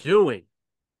we doing?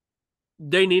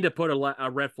 They need to put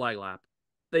a red flag lap.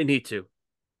 They need to.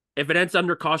 If it ends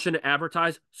under caution to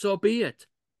advertise, so be it.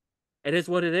 It is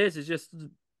what it is. It's just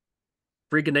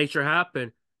freaking nature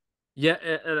happen. Yeah,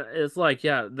 it's like,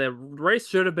 yeah, the race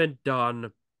should have been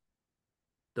done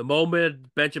the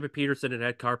moment Benjamin Peterson and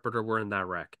Ed Carpenter were in that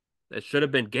wreck. It should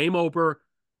have been game over.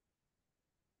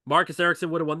 Marcus Ericsson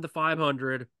would have won the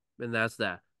 500, and that's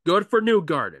that. Good for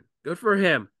Newgarden. Good for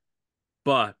him.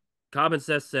 But common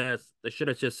sense says they should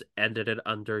have just ended it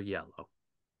under yellow.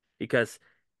 Because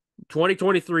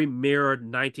 2023 mirrored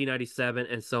 1997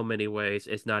 in so many ways.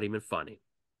 It's not even funny.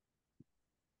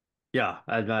 Yeah,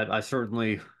 I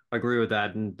certainly agree with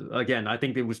that. And again, I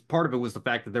think it was part of it was the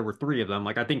fact that there were three of them.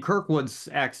 Like I think Kirkwood's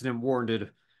accident warranted.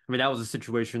 I mean, that was a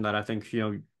situation that I think,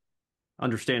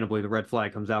 understandably the red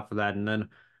flag comes out for that. And then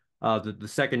the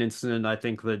second incident, I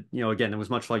think that, again, it was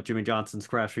much like Jimmy Johnson's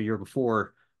crash a year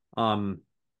before. Um,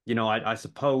 I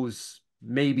suppose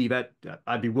maybe that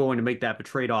I'd be willing to make that a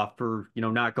trade-off for,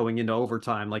 not going into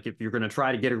overtime. Like if you're going to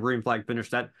try to get a green flag finish,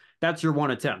 that's your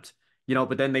one attempt.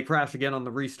 But then they crash again on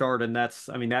the restart, and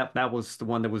I mean, that was the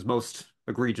one that was most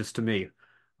egregious to me.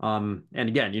 And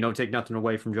again, take nothing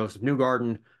away from Joseph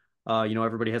Newgarden.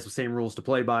 Everybody has the same rules to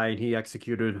play by, and he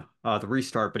executed the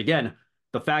restart. But again,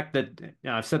 the fact that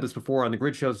I've said this before on the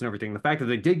grid shows and everything, the fact that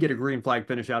they did get a green flag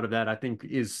finish out of that, I think,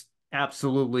 is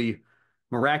absolutely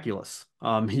miraculous.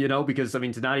 Because I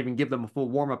mean, to not even give them a full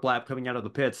warm-up lap coming out of the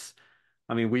pits.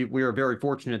 I mean, we are very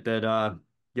fortunate that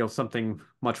something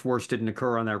much worse didn't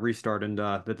occur on that restart, and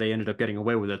that they ended up getting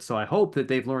away with it. So I hope that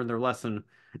they've learned their lesson,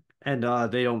 and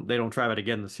they don't try it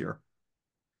again this year.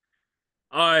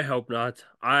 I hope not.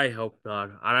 I hope not.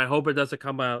 And I hope it doesn't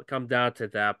come down to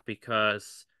that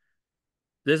because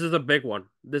this is a big one.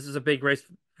 This is a big race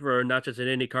for not just an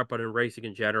IndyCar, but in racing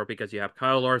in general because you have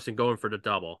Kyle Larson going for the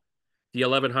double. The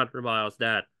 1,100 miles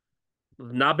that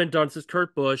have not been done since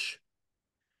Kurt Busch.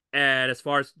 And as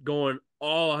far as going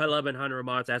all 1,100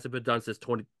 miles, hasn't been done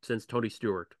since Tony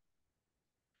Stewart.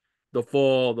 The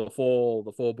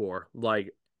full bore. Like,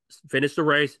 finish the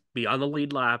race, be on the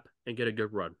lead lap, and get a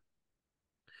good run.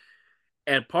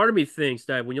 And part of me thinks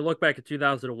that when you look back at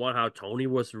 2001, how Tony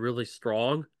was really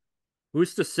strong,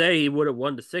 who's to say he would have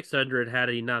won the 600 had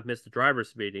he not missed the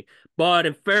driver's meeting? But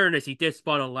in fairness, he did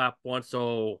spun on lap one,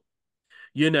 so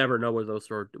you never know with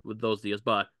those deals.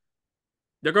 But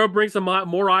they're going to bring some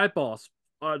more eyeballs.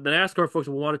 The NASCAR folks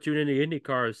will want to tune into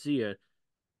IndyCar and see it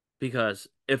because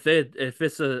if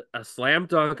it's a slam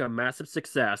dunk, a massive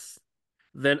success,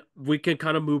 then we can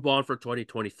kind of move on for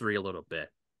 2023 a little bit.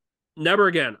 Never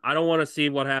again. I don't want to see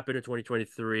what happened in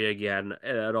 2023 again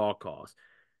at all costs.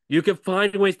 You can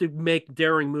find ways to make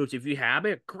daring moves. If you have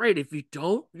it, great. If you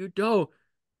don't, you don't.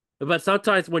 But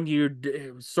sometimes when you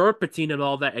serpentine and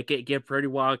all that, it get pretty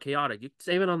wild and chaotic. You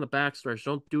save it on the backstretch.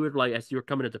 Don't do it like as you're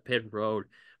coming into pit road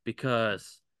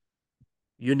because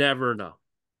you never know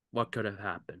what could have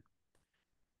happened.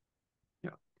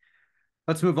 Yeah.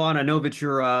 Let's move on. I know that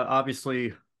you're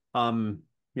obviously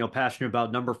passionate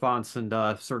about number fonts and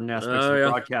certain aspects of Oh the yeah.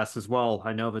 broadcast as well.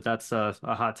 I know that that's a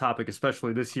hot topic,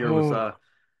 especially this year with Oh.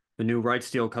 the new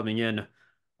rights deal coming in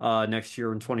next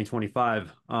year in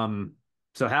 2025.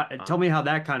 So tell me how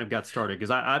that kind of got started,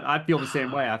 because I feel the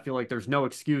same way. I feel like there's no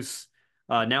excuse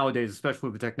nowadays, especially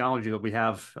with the technology that we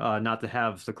have, not to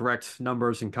have the correct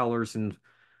numbers and colors and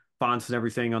fonts and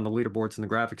everything on the leaderboards and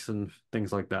the graphics and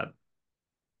things like that.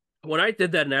 When I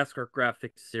did that NASCAR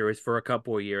graphics series for a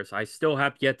couple of years, I still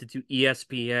have yet to do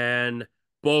ESPN,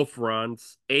 both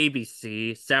runs,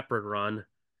 ABC, separate run,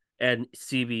 and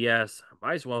CBS.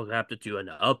 Might as well have to do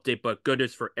an update, but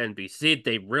goodness for NBC,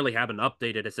 they really haven't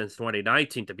updated it since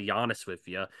 2019, to be honest with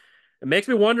you. It makes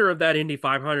me wonder if that Indy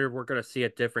 500 we're going to see a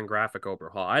different graphic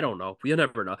overhaul. I don't know. You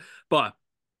never know. But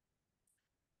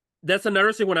that's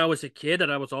another thing when I was a kid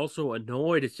that I was also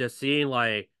annoyed is just seeing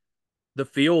like the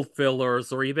field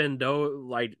fillers, or even though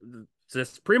like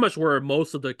that's pretty much where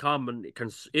most of the common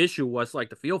issue was. Like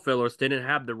the field fillers didn't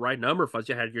have the right number funds.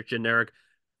 You had your generic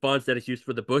funds that is used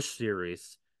for the Bush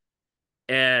series,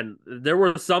 and there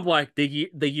were some like the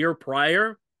year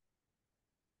prior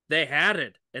they had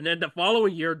it, and then the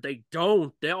following year they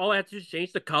don't. They all had to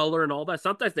change the color and all that.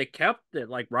 Sometimes they kept it,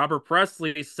 like Robert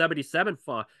Presley's 77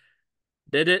 font.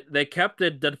 They kept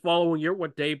it the following year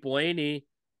when Dave Blaney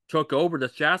took over the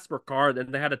Jasper card,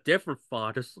 and they had a different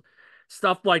font. Just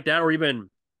stuff like that, or even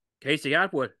Casey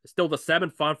Atwood, still the 7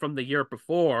 font from the year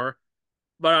before.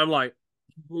 But I'm like,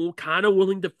 kind of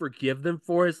willing to forgive them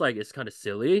for it. It's kind of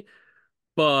silly.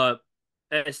 But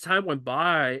as time went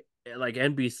by, like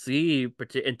NBC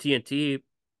and TNT,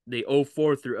 the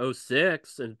 '04 through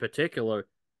 '06 in particular,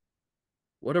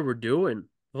 what are we doing?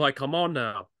 Like, come on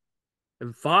now.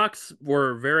 And Fox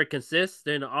were very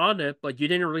consistent on it, but you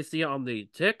didn't really see it on the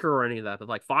ticker or any of that. But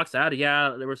like Fox had,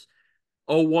 yeah, there was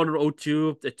 '01 or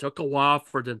 '02. It took a while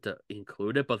for them to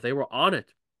include it, but they were on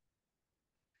it.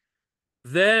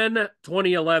 Then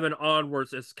 2011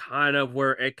 onwards is kind of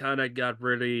where it kind of got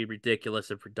really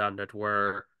ridiculous and redundant,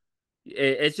 where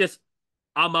it's just,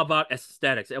 I'm about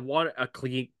aesthetics. I want a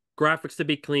clean graphics to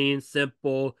be clean,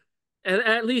 simple, and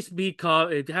at least have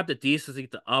the decency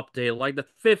to update, like the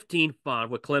 15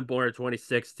 font with Clint Boyer in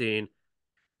 2016.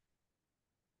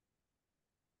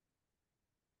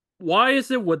 Why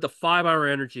is it with the 5-hour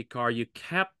energy car you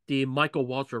kept the Michael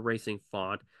Waltrip Racing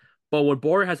font, but when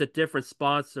Boyer has a different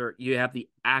sponsor, you have the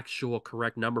actual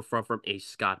correct number from A.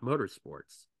 Scott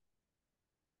Motorsports?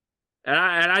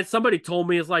 Somebody told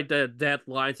me it's like the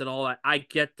deadlines and all that. I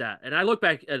get that. And I look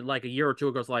back at like a year or two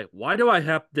ago, it's like, why do I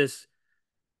have this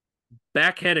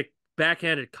backhanded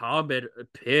comment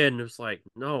pin? It's like,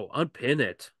 no, unpin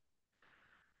it.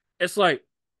 It's like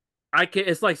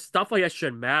it's like stuff like that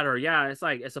shouldn't matter. Yeah, it's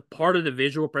like it's a part of the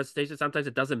visual presentation. Sometimes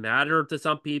it doesn't matter to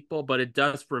some people, but it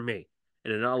does for me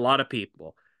and a lot of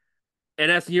people.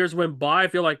 And as years went by, I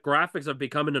feel like graphics are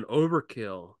becoming an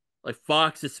overkill. Like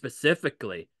Fox's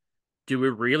specifically. Do we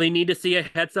really need to see a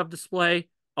heads-up display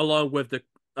along with the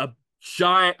a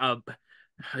giant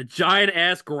a giant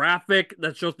ass graphic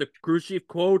that shows the crew chief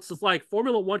quotes. It's like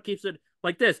Formula One keeps it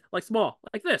like this, like small,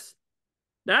 like this.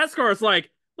 NASCAR is like,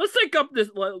 let's sync up this.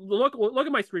 Look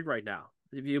at my screen right now.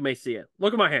 If you may see it,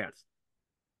 look at my hands.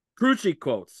 Crew chief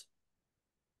quotes.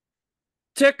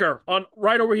 Ticker on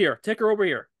right over here. Ticker over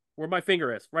here, where my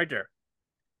finger is, right there.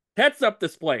 Heads up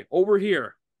display over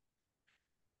here.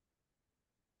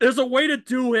 There's a way to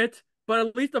do it, but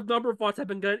at least the number of fonts have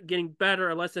been getting better.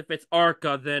 Unless if it's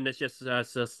Arca, then it's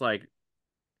just like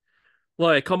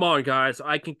come on, guys.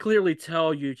 I can clearly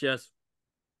tell you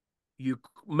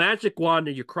magic wand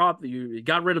and you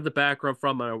got rid of the background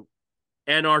from a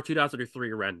NR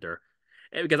 2003 render,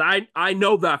 and because I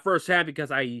know that firsthand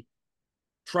because I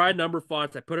tried number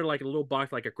fonts. I put it like a little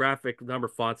box, like a graphic number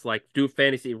fonts, like do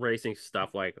fantasy racing stuff,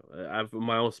 like I have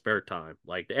my own spare time,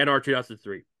 like the NR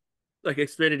 2003, like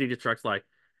Xfinity to trucks, like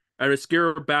an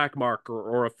obscure back marker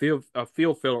or a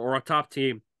field filler or a top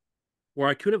team where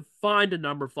I couldn't find a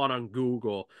number font on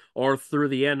Google or through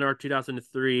the NR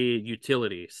 2003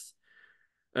 utilities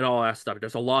and all that stuff.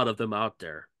 There's a lot of them out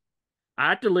there. I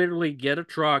had to literally get a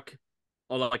truck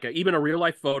or like even a real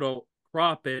life photo,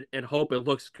 crop it, and hope it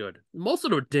looks good. Most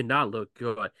of them did not look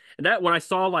good. And that when I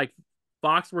saw like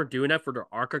Fox were doing that for their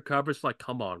ARCA coverage, like,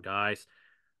 come on, guys.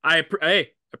 For at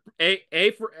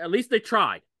least they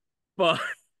tried, but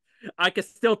I can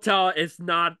still tell it's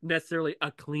not necessarily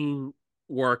a clean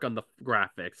work on the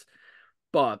graphics.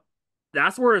 But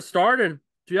that's where it started.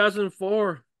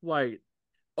 2004, like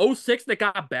 06, they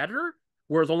got better,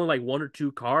 where it's only like one or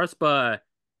two cars, but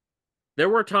there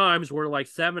were times where like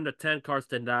 7 to 10 cars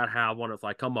did not have one. It's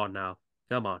like, come on now,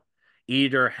 come on,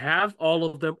 either have all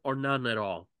of them or none at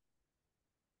all.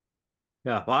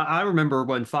 Yeah, well, I remember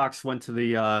when Fox went to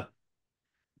the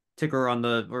ticker on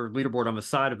the or leaderboard on the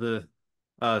side of the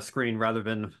screen rather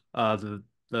than the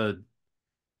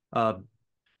uh,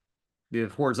 the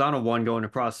horizontal one going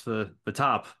across the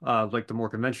top, like the more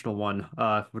conventional one,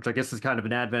 which I guess is kind of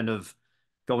an advent of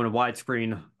going to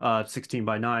widescreen, 16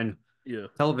 by 9 Yeah.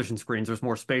 television screens. There's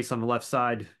more space on the left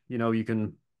side. You know, you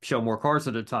can show more cars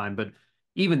at a time. But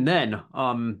even then,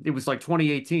 it was like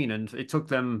 2018, and it took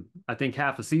them, I think,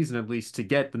 half a season at least to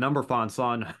get the number fonts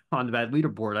on that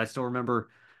leaderboard. I still remember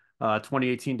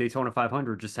 2018 Daytona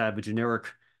 500 just had the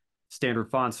generic standard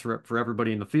fonts for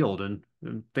everybody in the field. And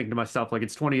thinking to myself, like,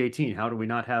 it's 2018. How do we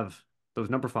not have those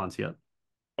number fonts yet?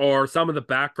 Or some of the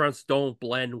backgrounds don't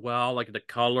blend well, like the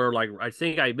color. Like I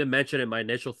think I even mentioned in my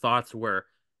initial thoughts where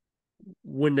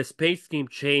when the space scheme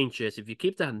changes, if you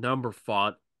keep that number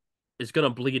font, it's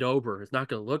gonna bleed over. It's not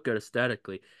gonna look good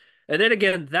aesthetically. And then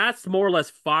again, that's more or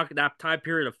less Fox that time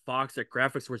period of Fox that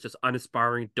graphics were just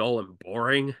uninspiring, dull, and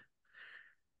boring.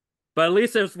 But at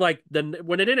least it was like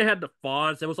when it didn't have the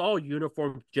fonts, it was all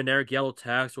uniform, generic yellow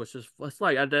text, which is it's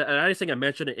like I just think I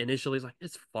mentioned it initially. It's like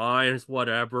it's fine, it's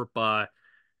whatever. But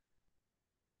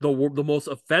the most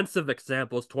offensive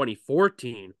example is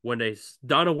 2014 when they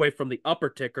done away from the upper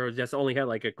ticker. Just only had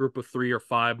like a group of 3 or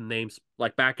 5 names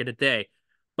like back in the day,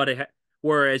 but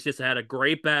where it just had a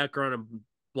gray background and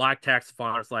black text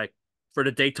font. It's like for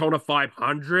the Daytona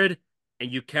 500,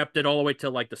 and you kept it all the way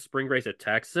to like the spring race at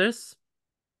Texas.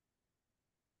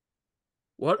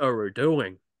 What are we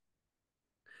doing?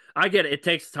 I get it. It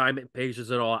takes time and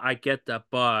patience and all. I get that,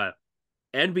 but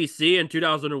NBC in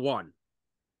 2001,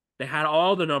 they had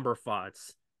all the number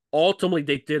fonts. Ultimately,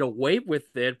 they did away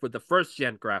with it with the first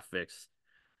gen graphics,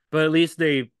 but at least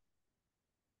they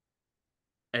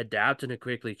adapted and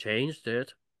quickly changed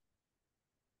it.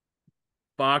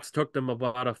 Fox took them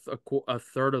about a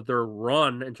third of their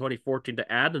run in 2014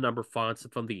 to add the number fonts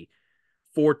from the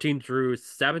 14 through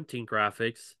 17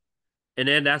 graphics. And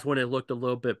then that's when it looked a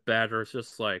little bit better. It's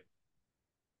just like,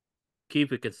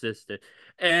 keep it consistent.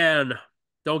 And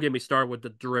don't get me started with the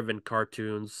driven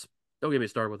cartoons. Don't get me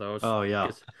started with those. Oh yeah.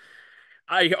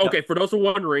 Because okay, for those who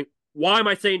are wondering, why am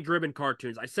I saying driven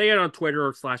cartoons? I say it on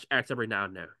Twitter/X every now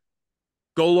and then.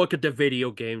 Go look at the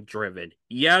video game Driven.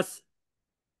 Yes,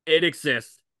 it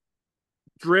exists.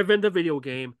 Driven the video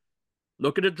game.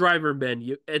 Look at the driver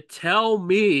menu and tell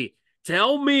me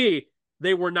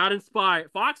they were not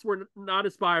inspired. Fox were not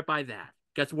inspired by that.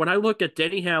 Because when I look at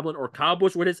Denny Hamlin or Kyle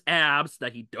Busch with his abs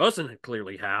that he doesn't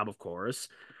clearly have, of course,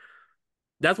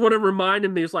 that's what it reminded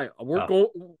me. It's like we're Oh.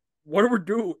 going. What are we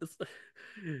doing?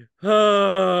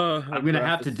 I'm gonna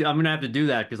have to do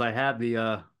that because I have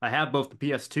both the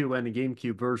PS2 and the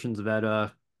GameCube versions of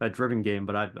that Driven game,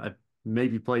 but I've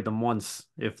maybe played them once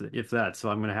if that. So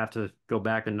I'm gonna have to go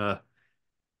back and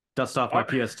dust off my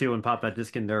PS2 and pop that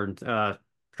disc in there and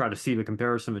try to see the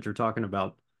comparison that you're talking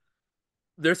about.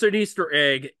 There's an Easter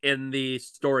egg in the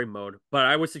story mode, but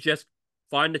I would suggest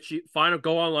Find the cheat,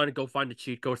 go online and go find the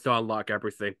cheat codes to unlock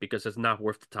everything because it's not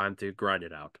worth the time to grind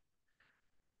it out.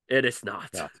 It is not.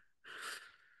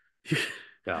 Yeah.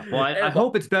 Yeah. Well, I But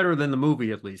hope it's better than the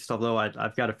movie at least, although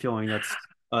I've got a feeling that's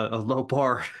a low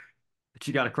bar that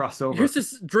you got to cross over. here's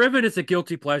this Driven is a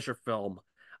guilty pleasure film.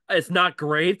 It's not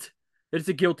great. It's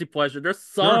a guilty pleasure.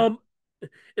 Sure.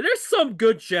 There's some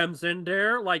good gems in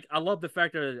there. Like I love the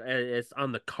fact that it's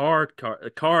on the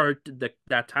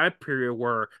that time period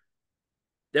where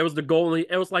there was the golden.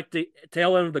 It was like the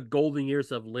tail end of the golden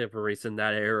years of liveries in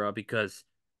that era because,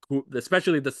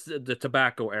 especially the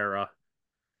tobacco era.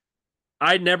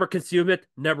 I never consume it,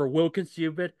 never will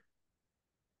consume it,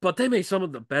 but they made some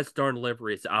of the best darn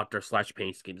liveries out there slash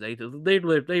paint schemes. They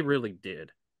really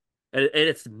did, and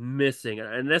it's missing.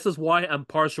 And this is why I'm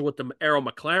partial with the Aero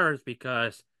McLarens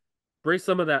because bring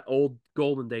some of that old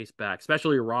golden days back,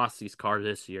 especially Rossi's car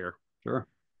this year. Sure.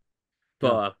 Yeah.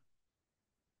 But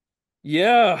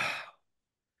yeah,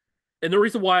 and the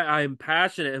reason why I'm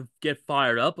passionate and get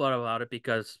fired up about it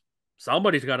because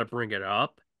somebody's got to bring it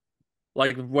up.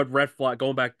 Like what red flag,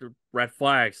 going back to red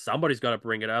flags, somebody's got to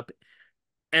bring it up.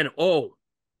 And oh,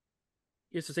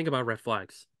 here's the thing about red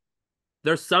flags.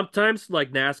 There's sometimes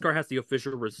like NASCAR has the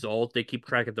official result. They keep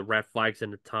track of the red flags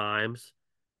and the times.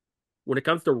 When it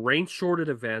comes to rain shorted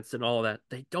events and all that,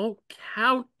 they don't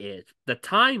count it. The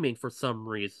timing for some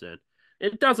reason.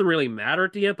 It doesn't really matter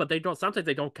at the end, but they don't sometimes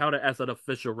they don't count it as an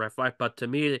official red flag. But to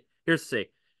me, here's the thing.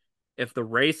 If the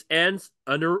race ends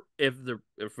under if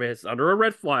it's under a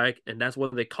red flag and that's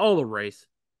what they call the race,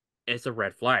 it's a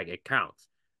red flag. It counts.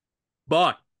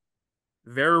 But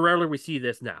very rarely we see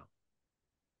this now.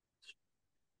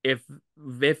 If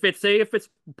if it's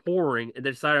pouring and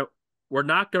they decide we're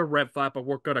not gonna red flag, but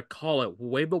we're gonna call it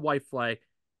wave the white flag,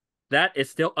 that is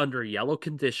still under yellow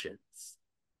conditions.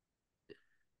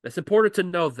 It's important to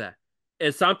know that.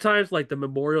 And sometimes, like the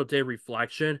Memorial Day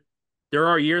reflection, there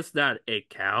are years that it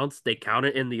counts. They count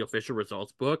it in the official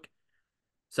results book.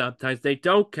 Sometimes they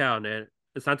don't count it.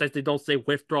 And sometimes they don't say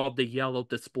withdraw the yellow,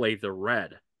 display the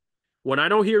red. When I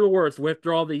don't hear the words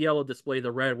withdraw the yellow, display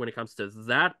the red when it comes to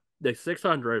that, the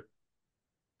 600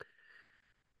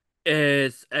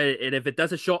 is, and if it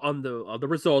doesn't show on the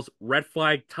results, red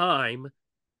flag time,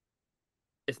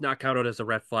 it's not counted as a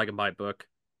red flag in my book.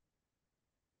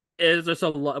 Is there's a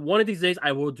lot, one of these days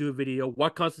I will do a video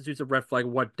what constitutes a red flag,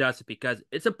 what doesn't, because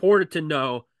it's important to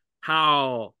know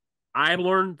how I've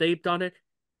learned they've done it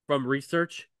from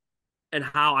research and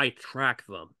how I track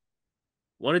them.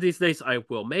 One of these days I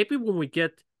will. Maybe when we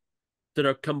get to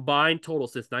the combined total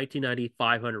since 1990,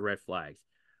 500 red flags.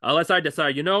 Unless I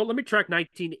decide, let me track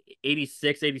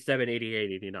 1986, 87,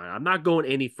 88, 89. I'm not going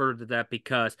any further than that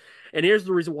because, and here's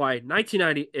the reason why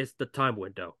 1990 is the time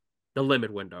window, the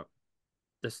limit window,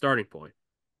 the starting point.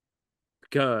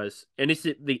 Because, and it's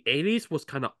the 80s was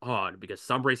kind of odd because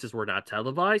some races were not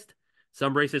televised.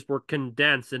 Some races were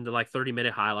condensed into like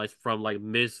 30-minute highlights from like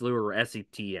Mislu or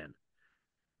SETN.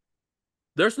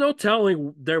 There's no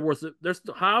telling there's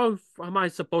how am I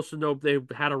supposed to know if they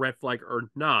had a red flag or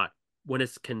not when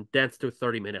it's condensed to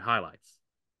 30-minute highlights?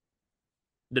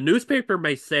 The newspaper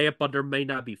may say it, but there may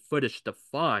not be footage to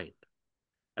find.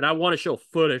 And I want to show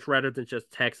footage rather than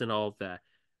just text and all of that.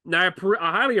 Now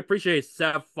I highly appreciate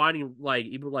Seth finding like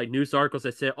even like news articles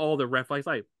that say, "Oh, the red flags."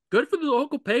 Like, good for the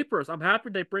local papers. I'm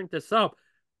happy they bring this up.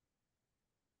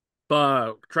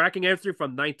 But tracking history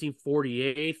from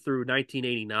 1948 through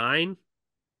 1989,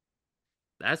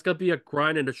 that's gonna be a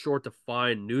grind and a short to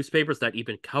find newspapers that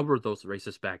even cover those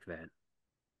races back then.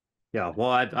 Yeah. Well,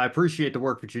 I appreciate the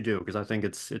work that you do because I think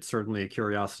it's certainly a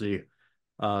curiosity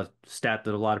stat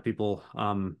that a lot of people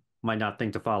might not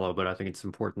think to follow, but I think it's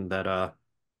important that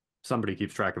somebody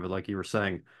keeps track of it, like you were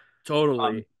saying. Um,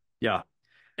 Totally. yeah.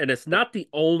 And it's not the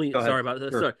only Go ahead. sorry about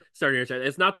this. Sure. Sorry to interrupt.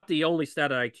 It's not the only stat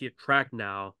that I keep track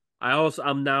now.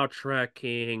 I'm now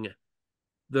tracking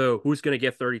the who's gonna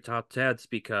get 30 top tens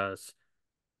because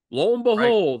lo and Right.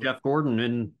 behold, Jeff Gordon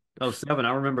in '07.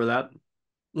 I remember that.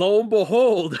 lo and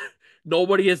behold,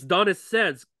 nobody has done it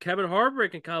since. Kevin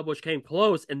Harvick and Kyle Busch came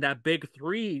close in that big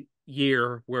 3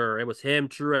 year where it was him,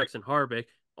 Truex, and Harvick,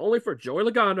 only for Joey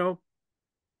Logano,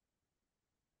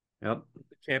 Yep.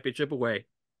 the championship away.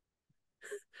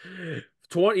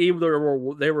 20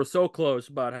 they were so close,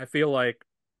 but I feel like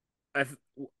I,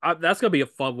 that's gonna be a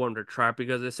fun one to track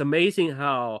because it's amazing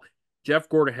how Jeff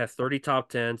Gordon has 30 top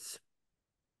tens,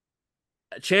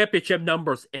 championship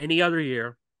numbers any other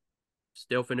year,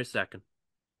 still finished second.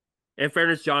 In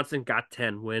fairness, Johnson got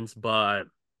 10 wins, but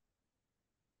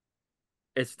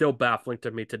it's still baffling to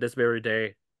me to this very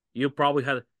day. You probably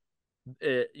had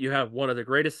you have one of the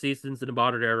greatest seasons in the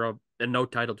modern era and no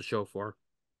title to show for.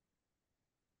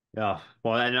 Yeah.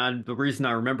 Well, and the reason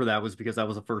I remember that was because that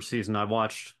was the first season I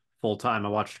watched full time. I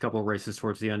watched a couple of races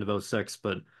towards the end of '06,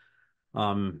 but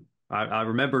I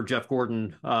remember Jeff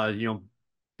Gordon,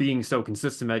 being so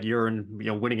consistent that year and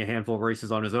winning a handful of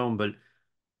races on his own. But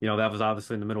that was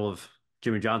obviously in the middle of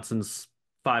Jimmy Johnson's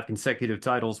 5 consecutive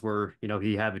titles, where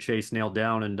he had the chase nailed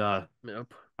down. And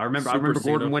Yep. I remember Super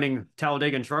Gordon Cena. winning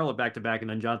Talladega and Charlotte back to back, and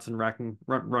then Johnson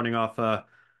running off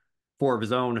four of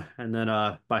his own, and then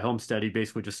by Homestead he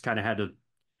basically just kind of had to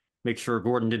make sure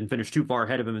Gordon didn't finish too far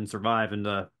ahead of him and survive, and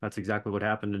that's exactly what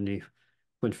happened, and he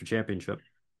clinched the championship.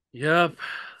 Yep.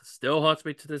 Still haunts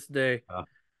me to this day. Uh,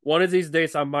 One of these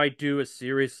days, I might do a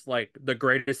series like the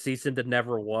greatest season that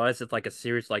never was. It's like a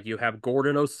series like you have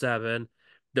Gordon '07,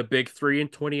 the Big Three in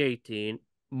 2018,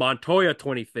 Montoya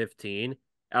 2015.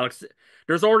 Alex,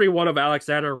 there's already one of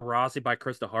Alexander Rossi by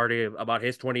Krista Hardy about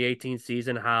his 2018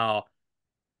 season. How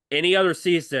any other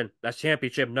season that's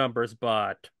championship numbers,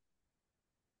 but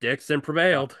Dixon yeah.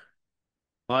 prevailed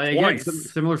Well, again,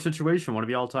 twice. similar situation, one of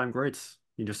the all-time greats.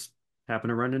 You just happen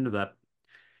to run into that.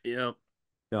 Yeah.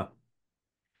 Yeah.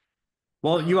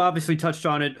 Well, you obviously touched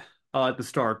on it at the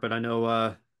start, but I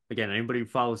know, again, anybody who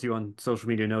follows you on social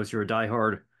media knows you're a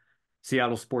diehard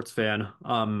Seattle sports fan.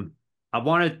 I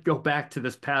want to go back to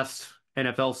this past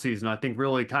NFL season. I think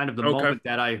really kind of the Okay. moment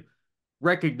that I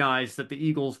recognized that the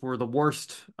Eagles were the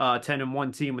worst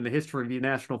 10-1 team in the history of the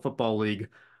National Football League.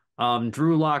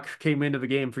 Drew Lock came into the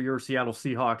game for your Seattle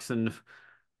Seahawks and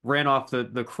ran off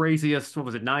the craziest, what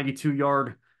was it,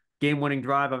 92-yard game-winning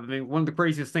drive. I mean, one of the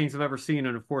craziest things I've ever seen.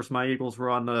 And of course, my Eagles were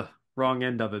on the wrong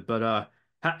end of it. But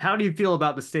how do you feel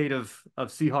about the state of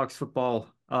Seahawks football?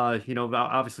 About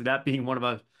obviously that being one of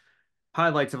the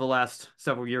highlights of the last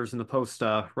several years in the post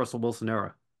Russell Wilson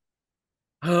era.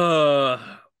 Uh,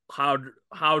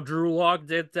 how Drew Lock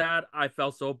did that, I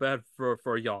felt so bad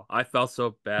for y'all. I felt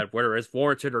so bad, whether it's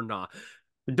warranted or not.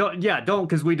 Don't, yeah, don't,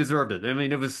 because we deserved it. I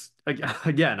mean, it was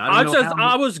again, I don't know how.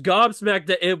 I was gobsmacked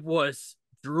that it was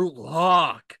Drew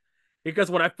Lock.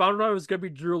 Because when I found out it was gonna be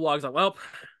Drew Lock, I was like, well,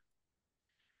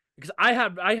 because I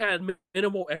had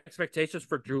minimal expectations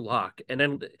for Drew Lock, and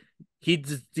then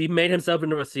he made himself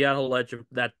into a Seattle legend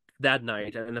that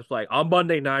night, and it's like on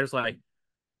Monday night, it's like,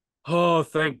 oh,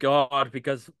 thank God,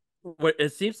 because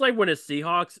it seems like when it's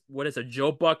Seahawks, when it's a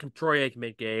Joe Buck and Troy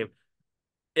Aikman game,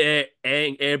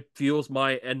 it fuels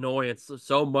my annoyance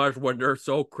so much when they're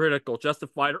so critical,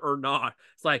 justified or not.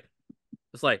 It's like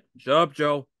shut up,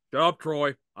 Joe, shut up,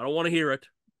 Troy. I don't want to hear it.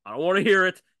 I don't want to hear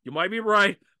it. You might be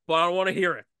right, but I don't want to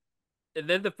hear it. And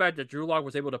then the fact that Drew Lock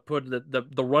was able to put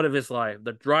the run of his life,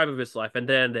 the drive of his life, and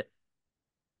then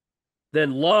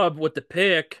Love with the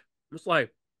pick, it's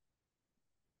like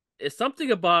it's something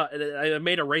about. I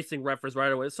made a racing reference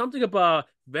right away. It's something about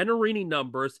Venerini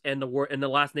numbers and the word and the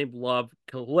last name Love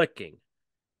clicking.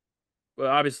 Well,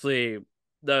 obviously,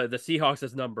 the Seahawks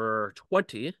is number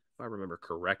 20, if I remember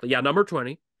correctly. Yeah, number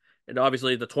 20, and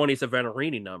obviously the 20 is a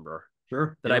Venerini number.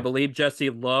 Sure, That I yeah, believe Jesse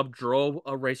Love drove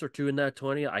a race or two in that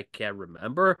 20. I can't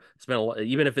remember. It's been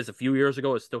even if it's a few years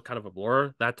ago, it's still kind of a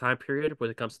blur that time period when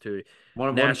it comes to won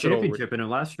a national. championship in it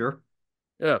last year.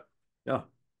 Yeah, Yeah,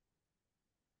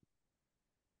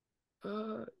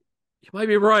 you might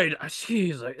be right.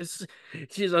 Jeez,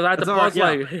 jeez, I had to that's all right.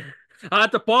 pause. Yeah, I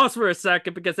had to pause for a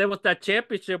second because it was that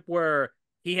championship where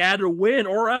he had to win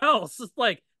or else. It's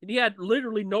like he had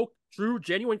literally no true,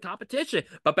 genuine competition.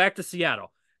 But back to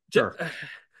Seattle. J- sure.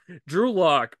 Drew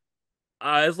Lock,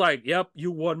 it's like, yep,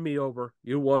 you won me over.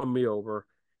 You won me over.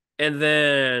 And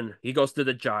then he goes to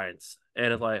the Giants.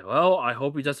 And it's like, well, I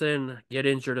hope he doesn't get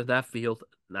injured in that field.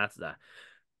 And that's that.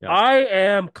 Yeah, I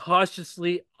am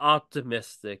cautiously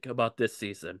optimistic about this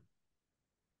season.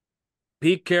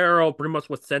 Pete Carroll pretty much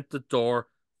was sent to the door.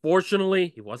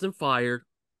 Fortunately, he wasn't fired.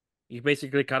 He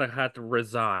basically kind of had to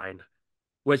resign,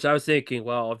 which I was thinking,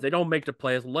 well, if they don't make the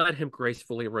plays, let him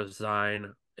gracefully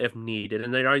resign if needed.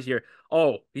 And then I hear,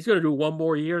 oh, he's going to do one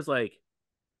more year. It's like,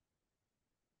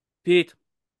 Pete,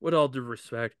 with all due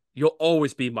respect, you'll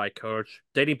always be my coach.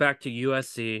 Dating back to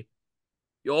USC,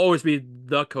 you'll always be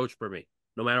the coach for me,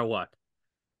 no matter what.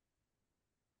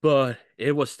 But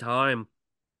it was time.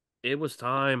 It was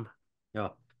time. yeah,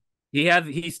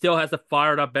 He still has the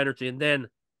fired up energy. And then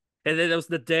it was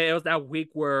the day, it was that week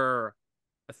where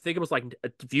I think it was like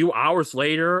a few hours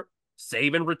later,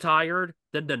 Saban retired.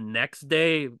 Then the next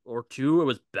day or two, it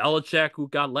was Belichick who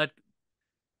got let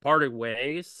parted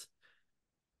ways.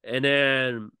 And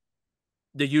then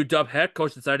the UW head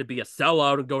coach decided to be a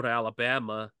sellout and go to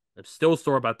Alabama. I'm still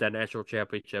sore about that national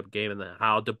championship game and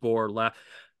how DeBoer left.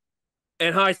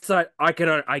 In hindsight, I get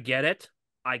it.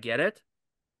 I get it.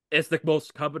 It's the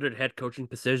most coveted head coaching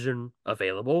position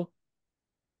available.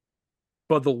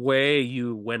 But the way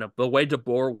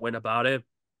DeBoer went about it,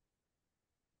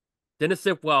 didn't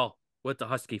sit well with the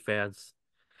Husky fans.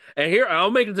 And here,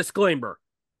 I'll make a disclaimer.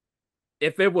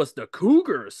 If it was the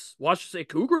Cougars, Washington State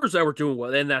Cougars that were doing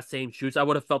well in that same shoes, I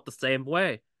would have felt the same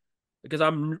way because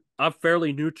I'm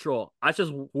fairly neutral. I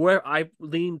just where I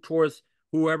lean towards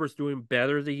whoever's doing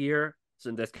better the year. So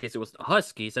in this case, it was the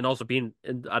Huskies, and also being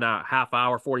in a half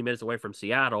hour, 40 minutes away from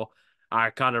Seattle,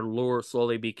 I kind of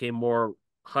slowly became more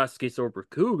Huskies over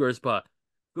Cougars. But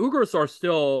Cougars are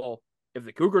still, if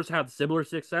the Cougars have similar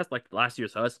success like last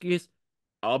year's Huskies,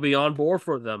 I'll be on board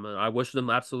for them, and I wish them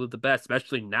absolute the best,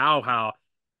 especially now how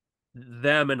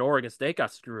them and Oregon State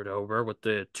got screwed over with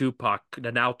the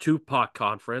now Tupac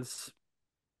conference.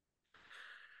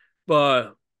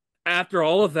 But after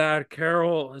all of that,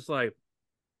 Carroll is like,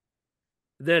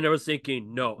 then I was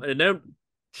thinking, no. And then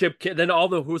then all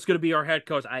the who's going to be our head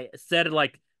coach. I said it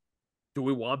like, do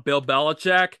we want Bill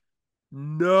Belichick?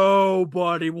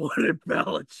 Nobody wanted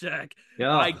Belichick. I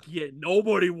Yeah. get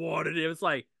nobody wanted it. It was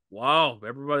like, wow,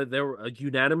 everybody there were a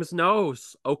unanimous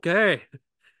no's. Okay.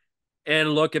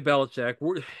 And look at Belichick.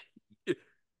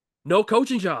 No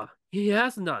coaching job. He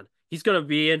has none. He's going to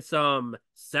be in some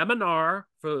seminar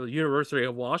for the University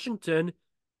of Washington.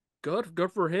 Good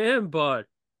for him. But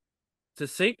to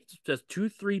say just 2,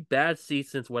 3 bad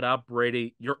seasons without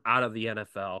Brady, you're out of the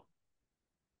NFL.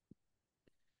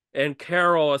 And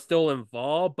Carroll is still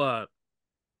involved, but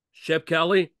Chip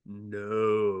Kelly,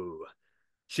 no.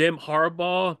 Jim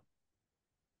Harbaugh,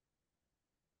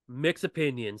 mixed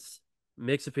opinions.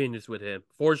 Mixed opinions with him.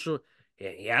 Fortunately,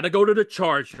 he had to go to the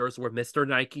Chargers where Mr.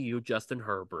 Nike U, Justin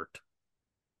Herbert.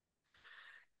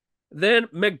 Then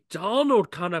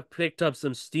McDonald kind of picked up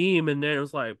some steam, and then it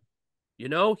was like,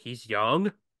 he's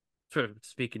young.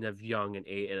 Speaking of young and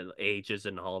ages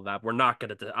and all of that, we're not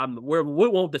gonna. We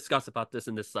won't discuss about this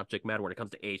in this subject matter when it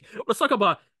comes to age. Let's talk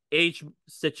about age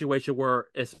situation where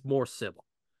it's more civil.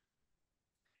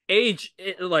 Age,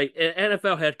 like an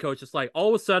NFL head coach, it's like all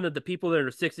of a sudden the people that are in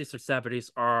their 60s or 70s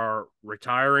are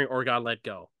retiring or got let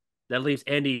go. That leaves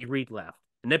Andy Reid left.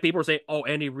 And then people are saying, oh,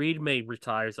 Andy Reid may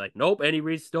retire. It's like, nope, Andy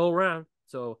Reid's still around.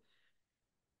 So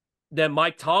then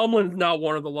Mike Tomlin's not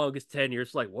one of the longest tenures.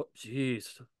 It's like, what? Jeez.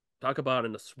 Talk about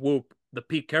in the swoop, the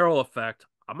Pete Carroll effect.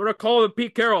 I'm going to call it the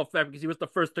Pete Carroll effect because he was the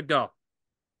first to go.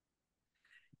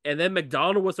 And then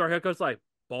McDonald was our head coach, like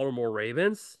Baltimore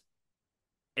Ravens.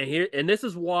 And this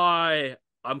is why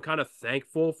I'm kind of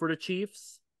thankful for the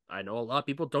Chiefs. I know a lot of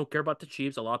people don't care about the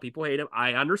Chiefs. A lot of people hate them.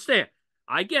 I understand.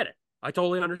 I get it. I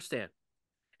totally understand.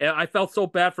 And I felt so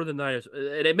bad for the Niners.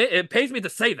 It pains me to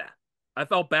say that. I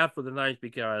felt bad for the Niners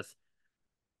because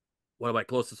one of my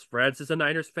closest friends is a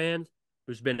Niners fan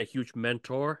who's been a huge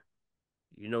mentor.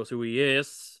 He knows who he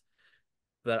is.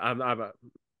 But I'm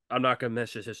not gonna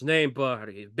mention his name, but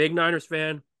he's a big Niners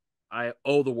fan. I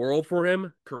owe the world for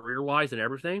him, career wise and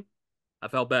everything. I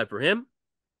felt bad for him.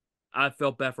 I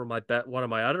felt bad for one of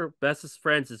my other bestest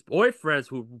friends, his boyfriends,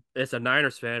 who is a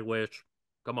Niners fan. Which,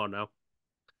 come on now,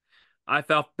 I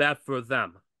felt bad for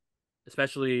them,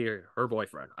 especially her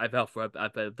boyfriend. I felt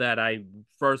that I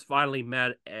first finally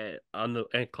met on the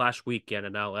Clash weekend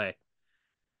in LA,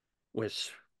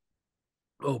 which,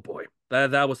 oh boy,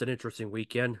 that was an interesting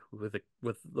weekend with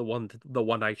the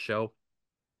one night show.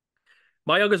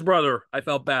 My youngest brother, I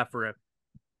felt bad for him,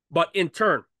 but in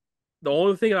turn, the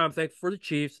only thing I'm thankful for the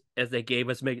Chiefs is they gave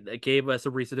us a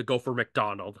reason to go for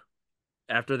McDonald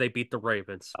after they beat the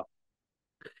Ravens.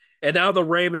 And now the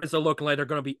Ravens are looking like they're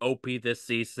going to be OP this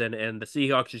season, and the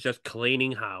Seahawks is just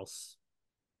cleaning house.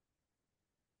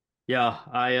 Yeah,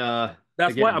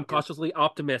 That's why again, I'm cautiously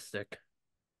optimistic.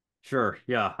 sure.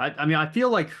 Yeah. I mean, I feel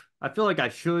like I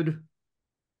should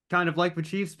kind of like the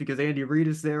Chiefs because Andy Reid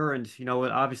is there, and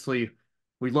obviously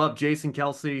we love Jason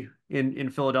Kelsey in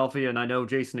Philadelphia, and I know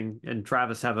Jason and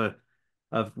Travis have a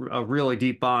really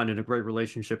deep bond and a great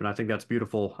relationship, and I think that's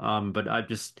beautiful. But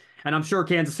and I'm sure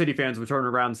Kansas City fans would turn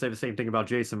around and say the same thing about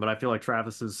Jason, but I feel like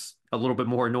Travis is a little bit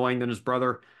more annoying than his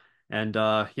brother, and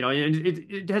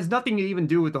it has nothing to even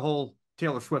do with the whole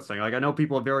Taylor Swift thing. Like I know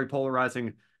people have very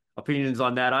polarizing opinions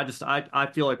on that. I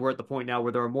feel like we're at the point now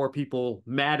where there are more people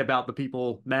mad about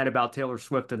Taylor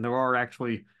Swift than there are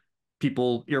actually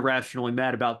people irrationally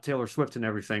mad about Taylor Swift and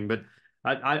everything. But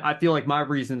I feel like my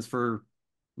reasons for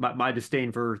my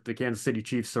disdain for the Kansas City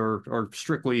Chiefs are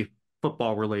strictly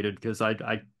football related because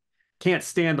I can't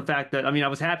stand the fact that I mean I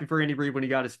was happy for Andy Reid when he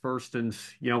got his first and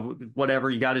whatever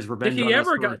he got his Did revenge he on us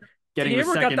ever for got? Did getting he the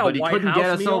ever got second, that but he White couldn't get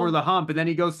House us over meal? the hump and then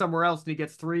he goes somewhere else and he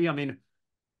gets three. I mean,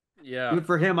 Yeah. good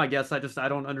for him, I guess. I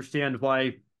don't understand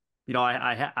why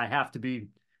I have to be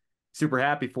super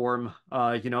happy for him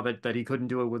that he couldn't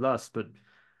do it with us, but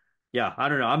Yeah, I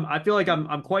don't know. I feel like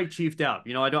I'm quite chiefed out.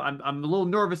 I don't I'm a little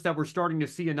nervous that we're starting to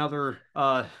see another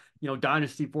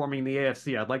dynasty forming in the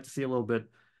AFC. I'd like to see a little bit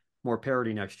more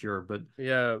parity next year, but Yeah,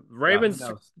 yeah, who Ravens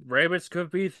knows? Ravens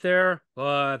could be there,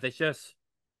 but they just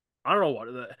I don't know what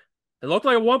it looked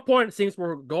like at one point. It seems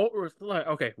we're like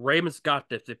okay, Ravens got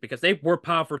this because they were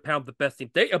pound for pound the best team.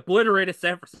 They obliterated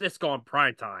San Francisco on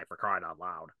prime time for crying out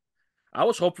loud. I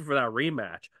was hoping for that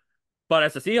rematch, but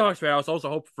as a Seahawks fan, I was also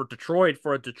hoping for Detroit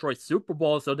for a Detroit Super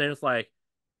Bowl. So then it's like,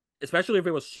 especially if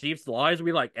it was Chiefs Lions,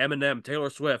 we like Eminem, Taylor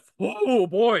Swift. Oh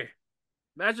boy,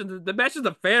 imagine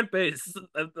the fan base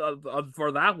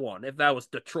for that one if that was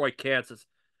Detroit, Kansas.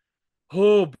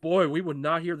 Oh boy, we would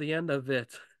not hear the end of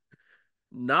it.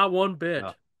 Not one Yeah,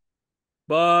 bit.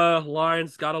 But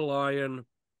Lions got a lion.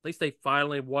 At least they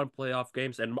finally won playoff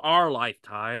games in our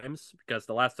lifetimes because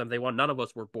the last time they won, none of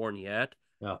us were born yet.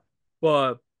 yeah,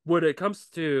 But when it comes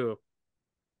to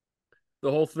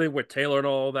the whole thing with Taylor and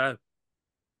all that,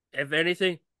 if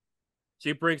anything,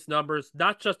 she brings numbers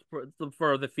not just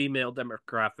for the female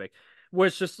demographic,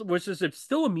 which is it's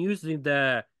still amusing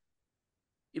that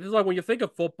it's like when you think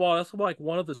of football, that's like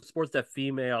one of the sports that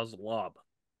females love.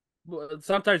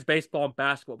 Sometimes baseball and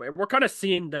basketball, but we're kind of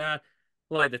seeing that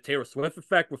like the Taylor Swift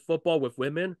effect with football with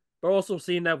women, but also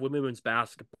seeing that with women's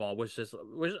basketball, which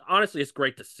honestly is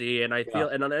great to see. And I yeah, feel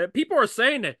and people are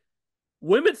saying that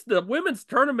the women's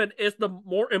tournament is the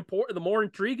more important, the more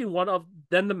intriguing one of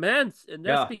than the men's, and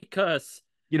that's yeah. because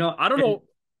I don't And know.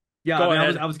 yeah, I Go mean, I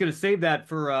ahead. was going to save that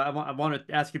for I want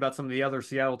to ask you about some of the other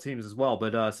Seattle teams as well,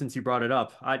 but since you brought it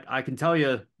up, I can tell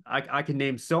you I can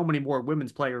name so many more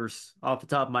women's players off the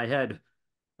top of my head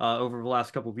over the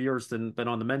last couple of years than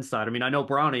on the men's side. I mean, I know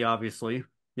Brownie obviously,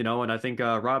 and I think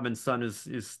Rodman's son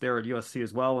is there at USC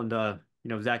as well, and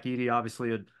Zach Edey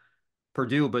obviously at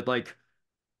Purdue, but like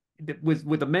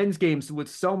with the men's games with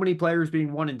so many players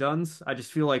being one and dones, I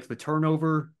just feel like the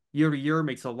turnover year to year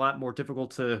makes it a lot more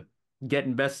difficult to get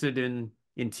invested in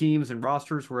teams and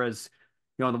rosters. Whereas,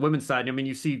 on the women's side, I mean,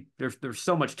 you see there's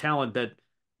so much talent that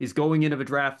is going into the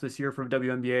draft this year from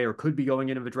WNBA or could be going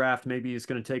into the draft. Maybe it's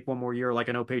going to take one more year. Like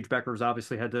I know Paige Becker's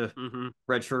obviously had to Hmm.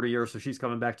 redshirt a year, so she's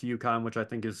coming back to UConn, which I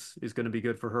think is going to be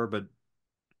good for her. But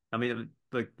I mean,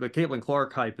 the Caitlin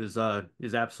Clark hype is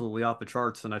absolutely off the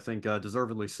charts, and I think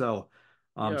deservedly so.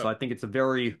 Yeah, So I think it's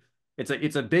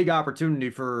a big opportunity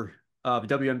for the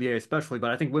WNBA especially, but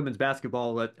I think women's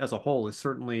basketball as a whole is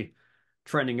certainly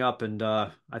trending up, and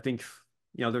I think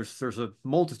there's a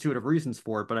multitude of reasons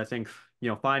for it, but I think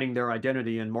finding their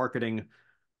identity and marketing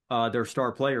their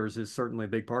star players is certainly a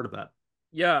big part of that.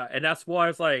 yeah, and that's why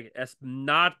it's like as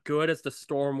not good as the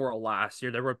Storm were last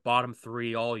year. They were bottom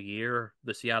three all year,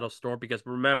 the Seattle Storm, because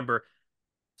remember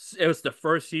it was the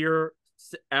first year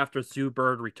after Sue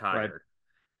Bird Right. retired.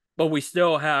 But we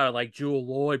still had like Jewel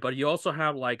Lloyd, but you also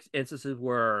have like instances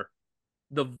where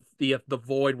the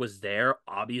void was there,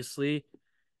 obviously.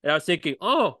 And I was thinking,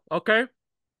 oh, okay,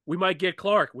 we might get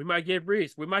Clark, we might get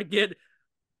Reese, we might get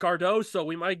Cardoso,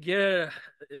 we might get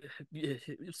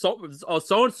so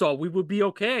and so. We would be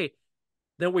okay.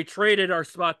 Then we traded our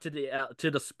spot to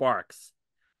the Sparks,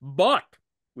 but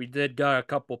we did got a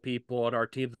couple people on our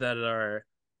team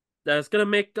that's gonna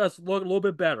make us look a little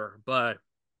bit better. But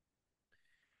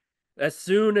as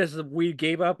soon as we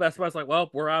gave up, that's why I was like, well,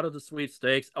 we're out of the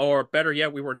sweepstakes. Or better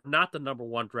yet, we were not the number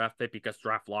one draft pick because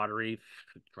draft lottery,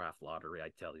 I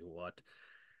tell you what.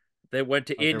 They went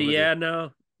to Out there with you.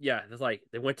 Indiana. Yeah, it's like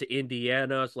they went to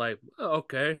Indiana. It's like, oh,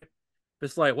 okay.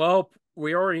 It's like, well,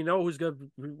 we already know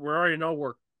we already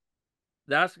know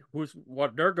that's who's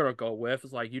what they're gonna go with.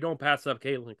 It's like you don't pass up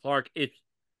Caitlin Clark. And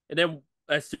then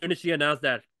as soon as she announced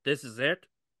that this is it,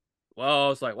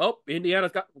 well, it's like, well,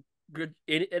 Indiana's got good.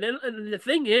 And the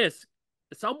thing is,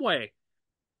 in some way,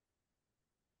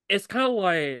 it's kind of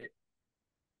like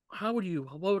how would you?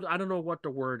 I don't know what the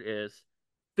word is.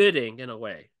 Fitting in a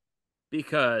way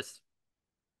because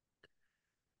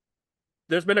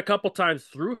there's been a couple times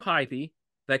through Hype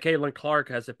that Caitlin Clark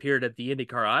has appeared at the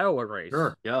IndyCar Iowa race.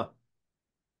 Sure. Yeah.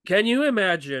 Can you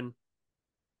imagine,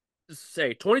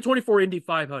 say, 2024 Indy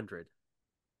 500?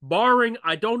 Barring,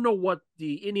 I don't know what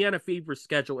the Indiana Fever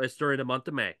schedule is during the month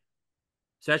of May.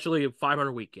 It's actually a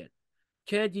 500 weekend.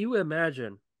 Can you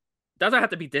imagine? Doesn't have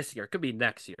to be this year. It could be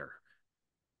next year.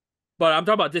 But I'm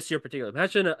talking about this year in particular.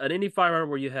 Imagine an Indy 500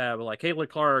 where you have like Caitlin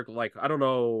Clark, like I don't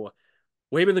know,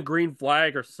 waving the green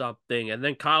flag or something, and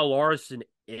then Kyle Larson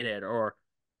in it, or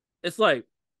it's like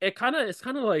it's kind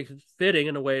of like fitting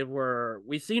in a way where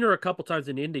we've seen her a couple times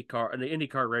in the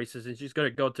IndyCar races, and she's going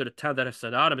to go to the town that is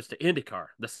synonymous to IndyCar,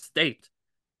 the state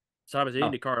synonymous to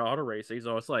Oh, IndyCar auto racing.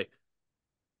 So it's like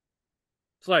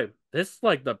this is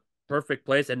like perfect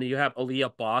place, and then you have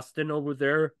Aaliyah Boston over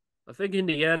there. I think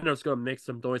Indiana is going to make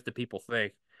some noise that people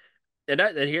think. And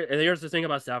here's the thing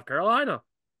about South Carolina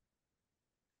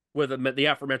with the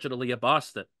aforementioned Aaliyah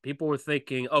Boston. People were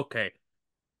thinking, okay,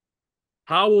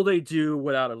 how will they do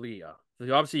without Aaliyah?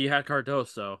 Obviously, you had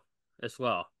Cardoso as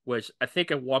well, which I think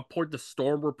at one point the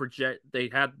Storm were they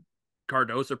had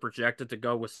Cardoso projected to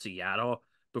go with Seattle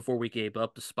before we gave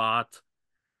up the spot.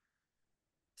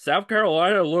 South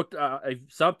Carolina looked,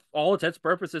 some all intents and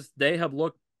purposes, they have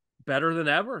looked better than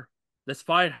ever,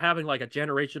 despite having like a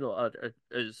generational,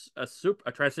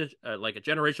 a transition, like a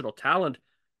generational talent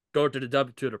go to the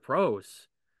W to the pros.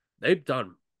 They've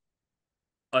done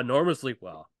enormously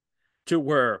well to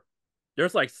where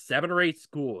there's like 7 or 8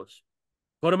 schools.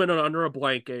 Put them in under a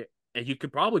blanket, and you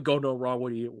could probably go no wrong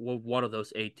with one of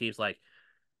those 8 teams. Like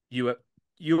U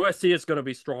USC is going to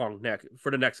be strong next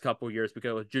for the next couple of years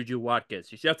because of Juju Watkins.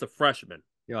 She's just a freshman,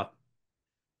 Yeah.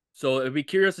 so it'd be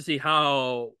curious to see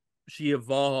how she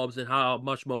evolves and how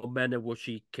much momentum will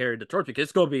she carry the torch, because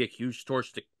it's going to be a huge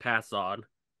torch to pass on.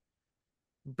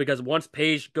 Because once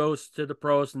Paige goes to the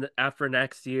pros and after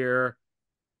next year,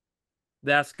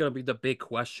 that's going to be the big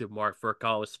question mark for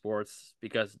college sports,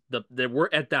 because we're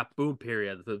at that boom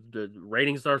period. The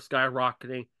ratings are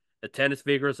skyrocketing. The tennis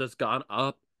figures has gone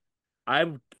up. I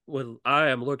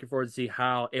am looking forward to see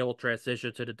how it will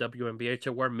transition to the WNBA,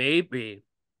 to where maybe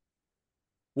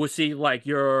we'll see like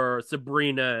your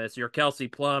Sabrinas, your Kelsey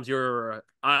Plums, your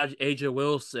Aja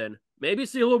Wilson. Maybe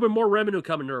see a little bit more revenue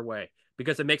coming their way,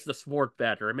 because it makes the sport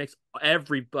better. It makes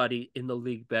everybody in the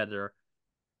league better,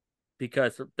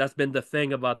 because that's been the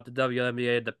thing about the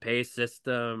WNBA, the pay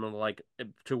system, like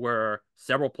to where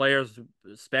several players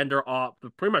spend their off,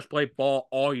 pretty much play ball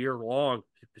all year long.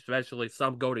 Especially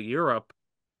some go to Europe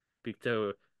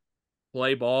to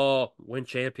play ball, win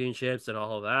championships, and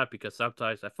all of that. Because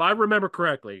sometimes, if I remember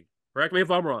correctly, correct me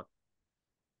if I'm wrong,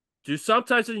 do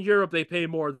sometimes in Europe they pay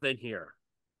more than here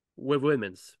with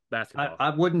women's basketball? I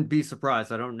wouldn't be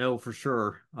surprised. I don't know for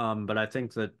sure. But I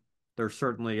think that there's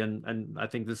certainly, and I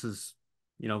think this is,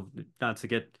 not to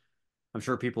get, I'm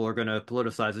sure people are going to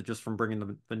politicize it just from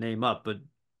bringing the name up, but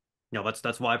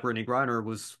that's why Brittany Griner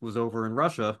was over in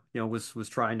Russia, was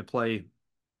trying to play,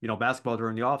 basketball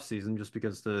during the off season, just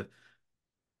because the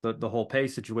whole pay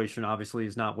situation obviously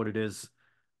is not what it is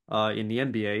in the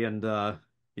NBA. And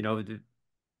the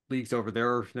leagues over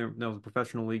there, the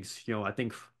professional leagues, I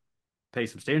think pay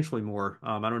substantially more.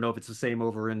 I don't know if it's the same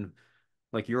over in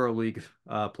like EuroLeague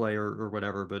play or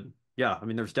whatever, but yeah, I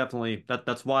mean, there's definitely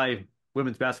that's why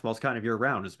women's basketball is kind of year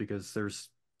round, is because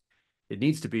it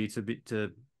needs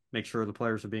to make sure the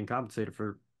players are being compensated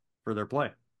for their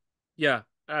play. Yeah,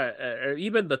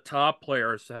 even the top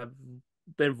players have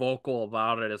been vocal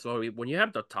about it as well. When you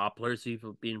have the top players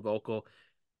even being vocal,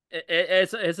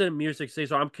 it's a music scene.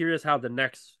 So I'm curious how the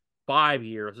next 5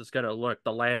 years is going to look,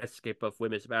 the landscape of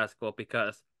women's basketball,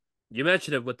 because you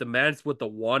mentioned it with the men's, with the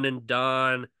one and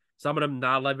done, some of them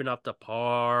not living up to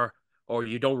par, or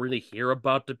you don't really hear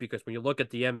about it, because when you look at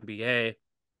the NBA,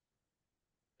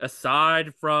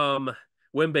 aside from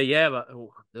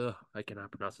Wembayeva, I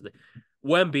cannot pronounce it,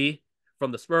 Wemby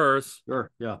from the Spurs,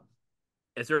 Sure, yeah,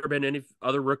 has there been any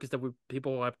other rookies that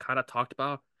people have kind of talked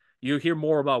about? You hear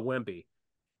more about Wemby.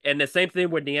 And the same thing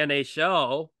with the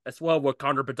NHL as well with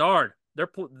Connor Bedard.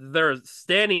 They're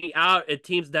standing out at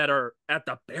teams that are at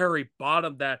the very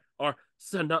bottom, they're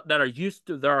accustomed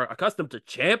to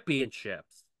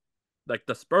championships, like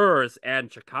the Spurs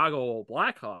and Chicago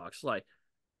Blackhawks. Like,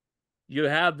 you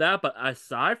have that, but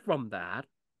aside from that,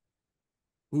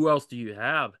 who else do you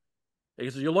have?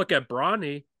 Because you look at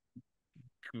Bronny,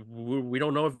 we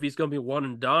don't know if he's going to be one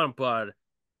and done, but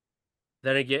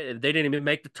then again, they didn't even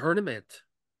make the tournament,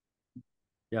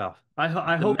 yeah. I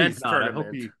the hope he's men's not.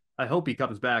 tournament. I hope he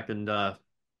comes back and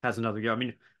has another year. I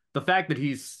mean, the fact that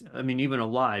he's, I mean, even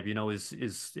alive,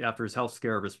 is after his health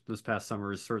scare this past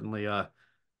summer is certainly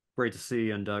great to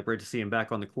see, and great to see him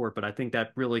back on the court. But I think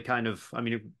that really kind of, I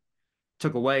mean, it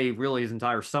took away really his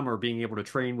entire summer being able to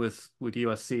train with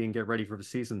USC and get ready for the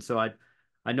season. So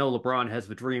I know LeBron has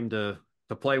the dream to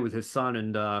play with his son,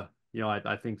 and I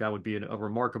think that would be a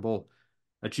remarkable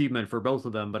achievement for both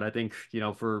of them. But I think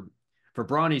for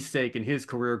Bronny's sake and his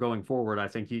career going forward, I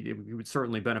think he would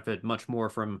certainly benefit much more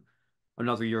from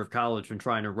another year of college and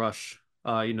trying to rush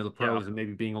the Yeah. pros, and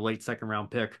maybe being a late second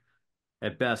round pick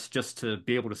at best, just to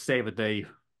be able to say that they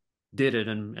did it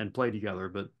and play together.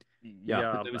 But yeah,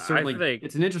 Yeah, it was I certainly, think,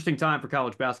 it's an interesting time for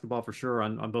college basketball for sure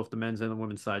on both the men's and the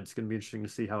women's side. It's going to be interesting to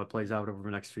see how it plays out over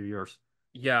the next few years.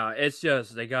 yeah, it's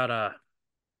just they gotta.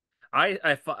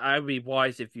 I'd be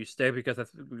wise if you stay, because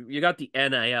you got the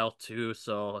NIL too,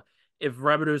 so if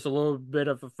revenue is a little bit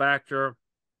of a factor,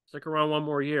 stick around one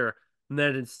more year and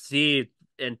then see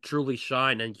and truly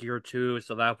shine in year two.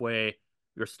 So that way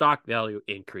your stock value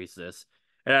increases.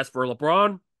 And as for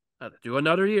LeBron, do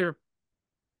another year,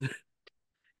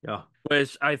 Yeah.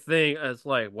 which I think is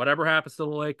like whatever happens to the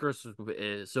Lakers,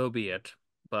 so be it.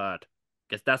 But I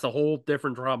guess that's a whole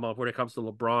different drama when it comes to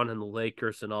LeBron and the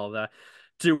Lakers and all that.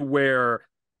 To where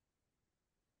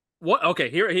what? Okay,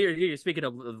 here. Speaking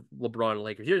of LeBron and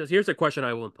Lakers, here's a question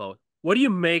I will pose. What do you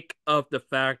make of the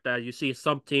fact that you see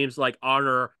some teams like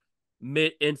honor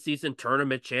mid-in-season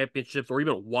tournament championships or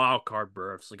even wild card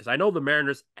berths? Because I know the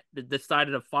Mariners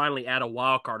decided to finally add a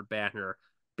wild card banner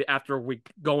after we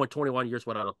going 21 years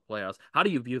without a playoffs. How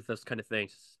do you view this kind of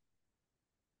things?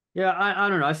 Yeah, I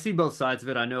don't know. I see both sides of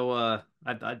it. I know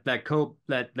that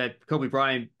Kobe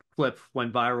Bryant clip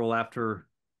went viral after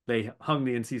they hung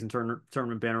the in-season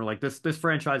tournament banner. Like this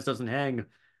franchise doesn't hang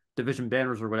division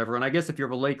banners or whatever. And I guess if you're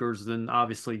the Lakers, then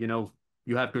obviously,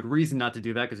 you have good reason not to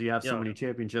do that because you have so Yeah, many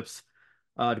championships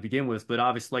to begin with. But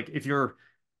obviously, like if you're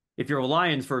a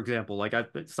Lions, for example, like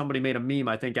somebody made a meme,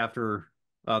 I think after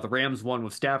the Rams won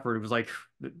with Stafford, it was like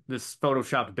this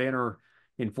photoshopped banner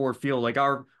in Ford Field, like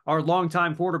our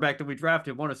longtime quarterback that we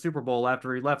drafted won a Super Bowl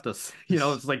after he left us.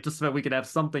 It's like just so that we could have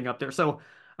something up there. So,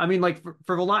 I mean, like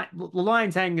for the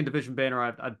Lions hanging a division banner,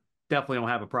 I definitely don't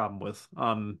have a problem with.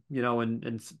 And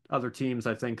other teams,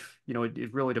 I think,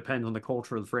 it really depends on the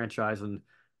culture of the franchise and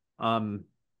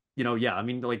yeah, I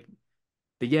mean, like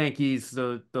the Yankees,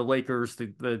 the Lakers,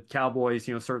 the Cowboys,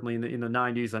 certainly in the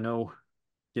 90s. I know,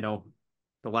 you know,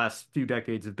 the last few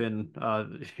decades have been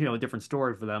a different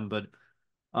story for them, but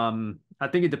I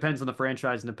think it depends on the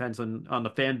franchise and depends on the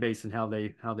fan base and how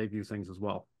they view things as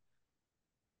well.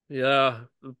 yeah.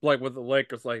 Like with the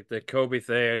Lakers, like the Kobe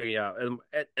thing, yeah. And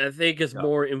I think it's Yeah.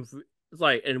 more. It's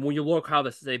like, and when you look how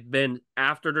they've been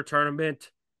after the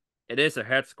tournament. It is a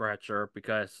head scratcher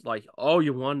because like oh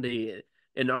you won the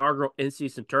inaugural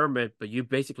in-season tournament, but you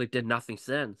basically did nothing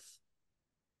since.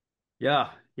 Yeah.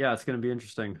 Yeah, it's going to be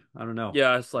interesting. I don't know.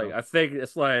 Yeah, it's like So, I think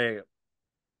it's like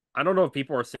I don't know if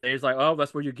people are saying it's like oh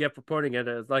that's what you get for putting it.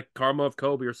 It's like karma of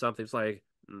Kobe or something. It's like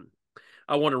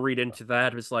I want to read into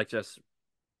that. It's like just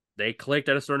they clicked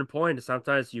at a certain point, and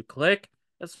sometimes you click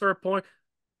at a certain point,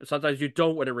 and sometimes you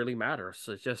don't when it really matters.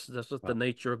 It's just that's just the well,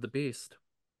 nature of the beast.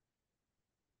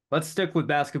 let's stick with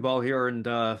basketball here and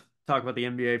talk about the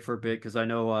NBA for a bit because I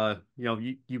know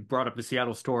you brought up the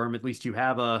Seattle Storm. At least you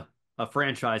have a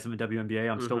franchise in the WNBA.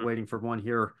 I'm still Hmm. waiting for one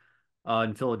here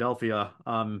in Philadelphia.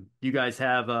 You guys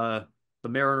have the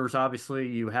Mariners, obviously.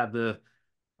 You have the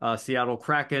Seattle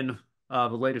Kraken, the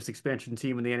latest expansion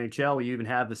team in the NHL. You even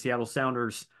have the Seattle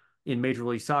Sounders in Major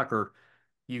League Soccer.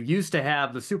 You used to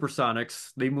have the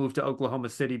SuperSonics. They moved to Oklahoma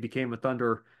City, became the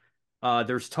Thunder.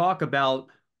 There's talk about,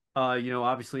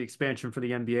 obviously expansion for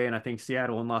the NBA, and I think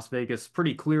Seattle and Las Vegas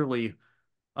pretty clearly,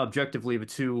 objectively, the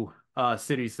two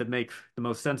cities that make the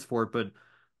most sense for it. But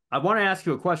I want to ask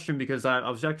you a question because I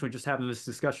was actually just having this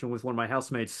discussion with one of my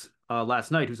housemates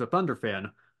last night, who's a Thunder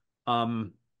fan.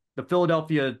 Um, the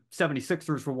Philadelphia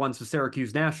 76ers were once the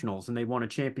Syracuse Nationals, and they won a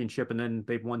championship, and then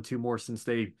they've won two more since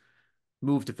they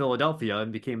moved to Philadelphia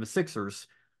and became the Sixers.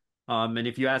 And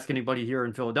if you ask anybody here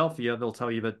in Philadelphia, they'll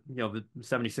tell you that, the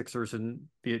 76ers and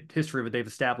the history of what they've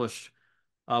established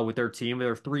with their team,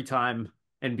 they're three-time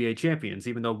NBA champions,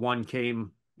 even though one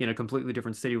came in a completely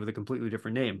different city with a completely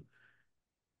different name.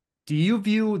 Do you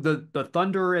view the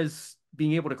Thunder as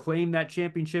being able to claim that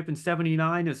championship in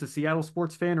 79 as a Seattle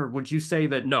sports fan, or would you say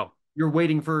that No, you're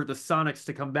waiting for the Sonics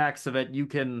to come back so that you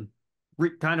can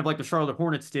kind of like the Charlotte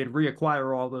Hornets did,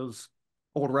 reacquire all those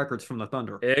old records from the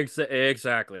Thunder?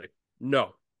 exactly.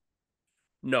 No,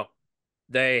 no.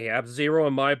 They have zero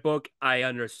in my book. I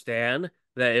understand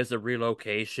that is a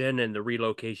relocation and the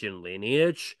relocation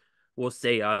lineage will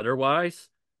say otherwise,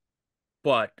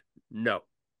 but no.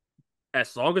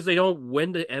 As long as they don't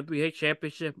win the NBA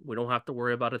championship, we don't have to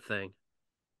worry about a thing.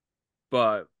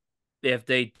 But if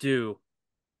they do,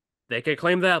 they can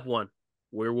claim that one.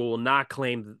 We will not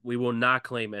claim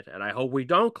it, and I hope we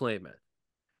don't claim it.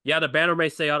 Yeah, the banner may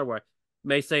say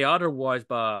otherwise,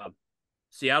 but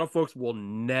Seattle folks will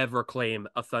never claim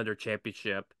a Thunder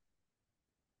championship.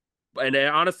 And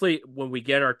honestly, when we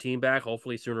get our team back,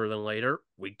 hopefully sooner than later,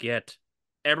 we get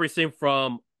everything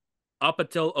from up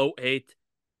until '08.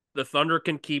 The Thunder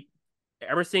can keep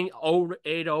everything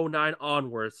 '08, '09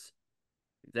 onwards.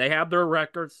 They have their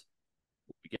records.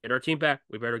 We get our team back.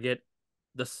 We better get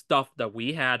the stuff that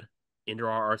we had into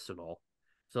our arsenal.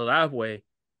 So that way,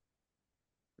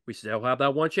 we still have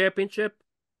that one championship,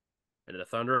 and the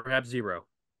Thunder have zero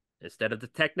instead of the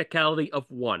technicality of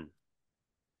one.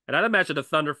 And I'd imagine the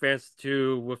Thunder fans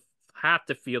too would have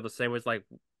to feel the same way. It's like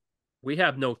we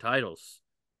have no titles,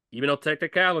 even though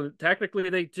technically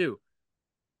they do.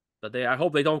 But I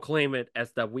hope they don't claim it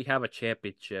as that we have a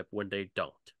championship when they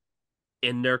don't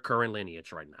in their current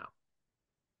lineage right now.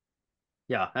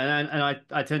 Yeah, and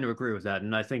I tend to agree with that,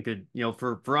 and I think that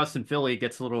for us in Philly, it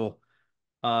gets a little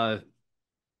uh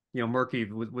murky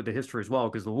with the history as well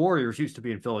because the Warriors used to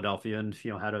be in Philadelphia and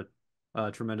had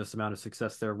a tremendous amount of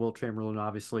success there. Wilt Chamberlain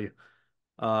obviously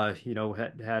had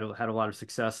a lot of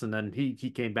success, and then he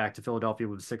came back to Philadelphia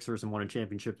with the Sixers and won a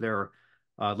championship there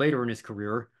later in his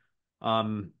career.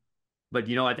 Um, but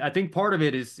I think part of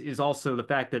it is also the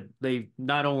fact that they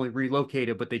not only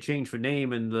relocated, but they changed the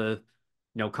name and the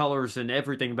colors and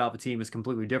everything about the team is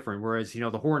completely different. Whereas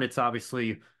the Hornets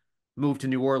obviously moved to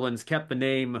New Orleans, kept the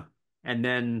name, and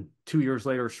then 2 years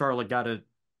later, Charlotte got a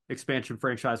expansion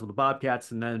franchise with the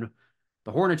Bobcats, and then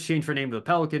the Hornets changed their name to the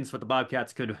Pelicans, but the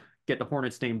Bobcats could get the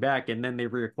Hornets name back, and then they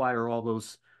reacquire all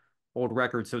those old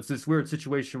records. So it's this weird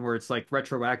situation where it's like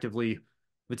retroactively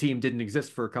the team didn't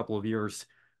exist for a couple of years.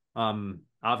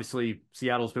 Obviously,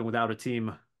 Seattle's been without a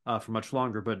team for much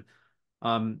longer, but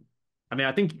um, I mean,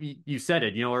 I think you said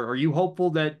it. Are you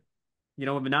hopeful that in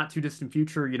the not too distant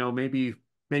future, maybe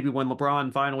when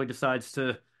LeBron finally decides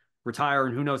to retire,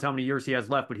 and who knows how many years he has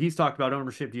left, but he's talked about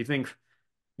ownership. Do you think,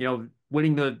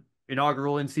 winning the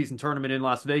inaugural in-season tournament in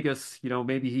Las Vegas,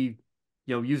 maybe he,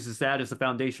 uses that as a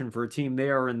foundation for a team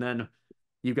there, and then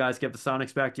you guys get the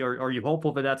Sonics back? Are you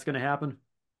hopeful that that's going to happen?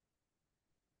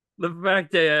 The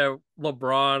fact that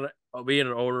LeBron being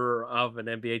an owner of an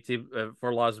NBA team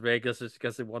for Las Vegas is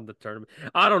because they won the tournament.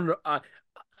 I don't know.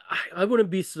 I wouldn't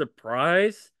be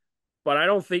surprised, but I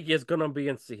don't think it's gonna be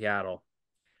in Seattle.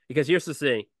 Because here's the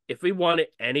thing: if we wanted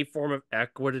any form of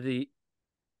equity,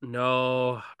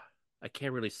 no, I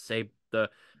can't really say the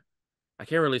I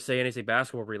can't really say anything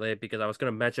basketball related because I was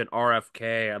gonna mention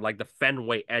RFK and like the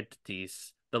Fenway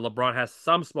entities. The LeBron has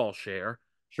some small share,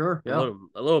 Sure, yeah,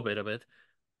 a little bit of it.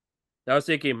 I was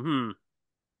thinking,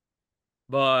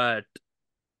 but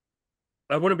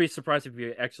I wouldn't be surprised if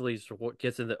he actually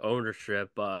gets into ownership.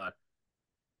 But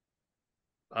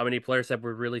how many players have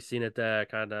we really seen it that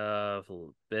kind of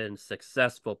been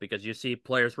successful? Because you see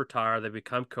players retire, they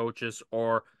become coaches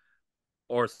or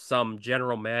some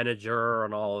general manager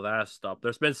and all of that stuff.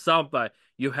 There's been some, but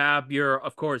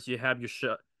of course, you have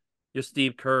your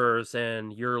Steve Kerrs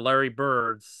and your Larry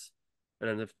Birds,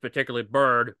 and then particularly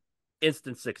Bird,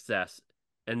 instant success,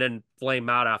 and then flame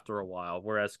out after a while.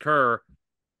 Whereas Kerr,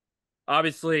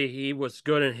 obviously, he was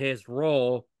good in his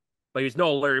role, but he's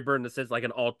no Larry Bird in the sense like an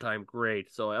all-time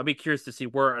great. So I'll be curious to see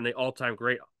where on the all-time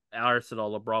great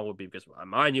Arsenal LeBron would be because,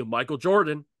 mind you, Michael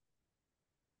Jordan,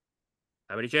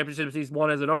 how many championships he's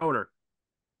won as an owner?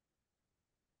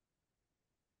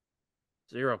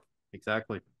 Zero.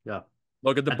 exactly. Yeah.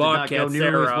 Look at the That did not go Bobcats nearly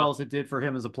as era. well as it did for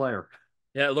him as a player.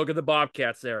 Yeah, look at the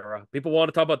Bobcats era. People want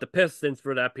to talk about the Pistons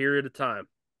for that period of time.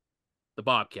 The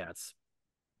Bobcats,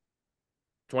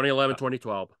 2011, Yeah,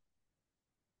 2012.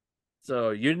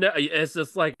 So it's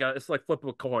just like it's like flipping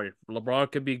a coin.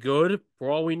 LeBron could be good for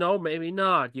all we know, maybe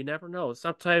not. You never know.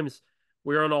 Sometimes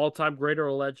we're an all-time great or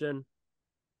a legend.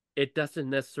 It doesn't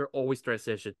necessarily always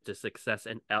transition to success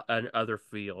in other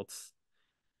fields,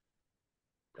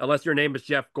 unless your name is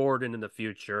Jeff Gordon in the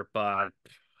future. But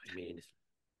I mean,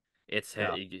 it's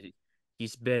yeah,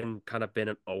 he's been kind of been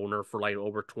an owner for like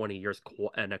over 20 years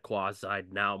in a quasi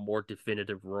now more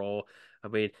definitive role. I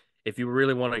mean, if you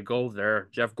really want to go there,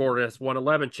 Jeff Gordon has won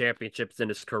 11 championships in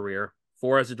his career,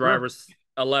 four as a sure. driver,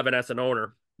 11 as an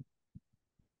owner.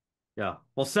 Yeah.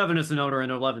 Well, seven is an owner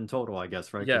and 11 total, I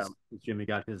guess, right? Yeah. Because Jimmy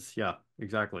got his. Yeah,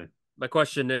 exactly. My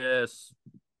question is,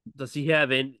 does he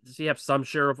have some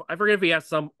share of I forget if he has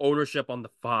some ownership on the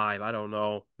five. I don't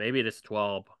know. Maybe it is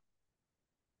 12.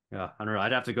 Yeah, I don't know.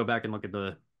 I'd have to go back and look at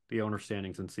the owner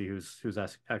standings and see who's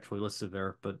actually listed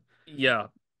there. But Yeah.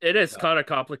 It is yeah, kind of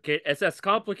complicated. It's as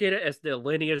complicated as the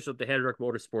lineage of the Hendrick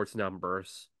Motorsports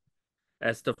numbers.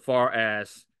 As to far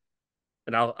as,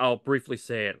 and I'll briefly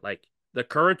say it, like the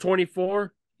current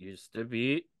 24 used to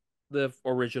be the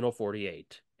original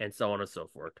 48, and so on and so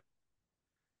forth.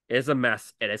 It's a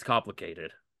mess. It is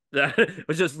complicated.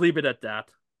 Let's just leave it at that.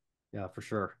 yeah, for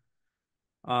sure.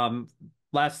 Um,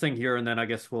 Last thing here, and then I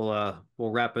guess we'll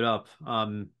wrap it up.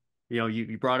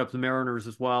 You brought up the Mariners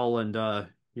as well, and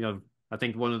I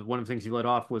think one of the things you led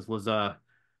off was the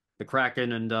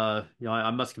Kraken, and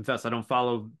I must confess I don't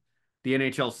follow the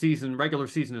NHL season, regular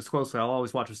season as closely. I'll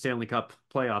always watch the Stanley Cup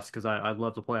playoffs because I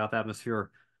love the playoff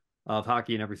atmosphere of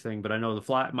hockey and everything. But I know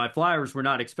my Flyers were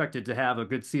not expected to have a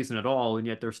good season at all, and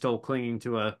yet they're still clinging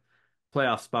to a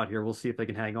playoff spot here. We'll see if they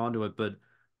can hang on to it. But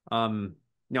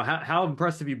How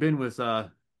impressed have you been with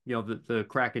the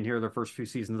Kraken here their first few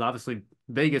seasons? Obviously,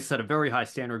 Vegas set a very high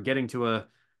standard, getting to a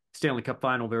Stanley Cup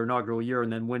final their inaugural year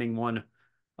and then winning one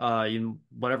in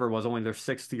whatever it was, only their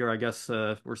sixth year, I guess,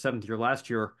 or seventh year last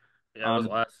year. Yeah, it was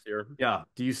Um, last year. yeah.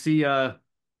 Do you see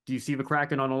the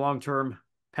Kraken on a long-term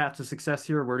path to success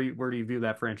here? Where do you view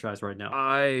that franchise right now?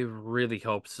 I really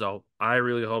hope so. I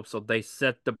really hope so. They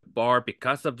set the bar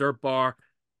because of their bar.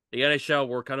 The NHL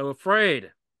were kind of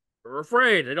afraid. We're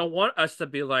afraid. They don't want us to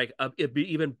be like it'd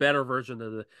be even better version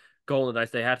of the Golden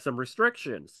Knights. They had some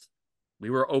restrictions. We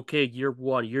were okay year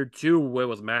one. Year two, it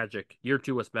was magic. Year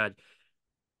two was magic.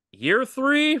 Year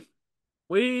three,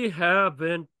 we have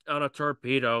been on a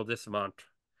torpedo this month.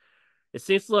 It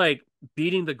seems like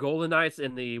beating the Golden Knights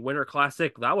in the Winter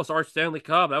Classic, that was our Stanley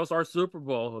Cup. That was our Super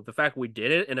Bowl. The fact we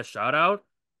did it in a shutout,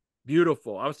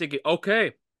 beautiful. I was thinking,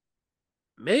 okay,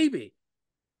 maybe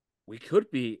we could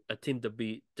be a team to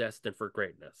be destined for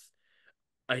greatness.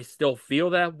 I still feel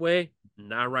that way.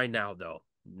 Not right now, though.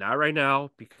 Not right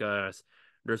now, because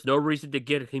there's no reason to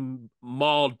get him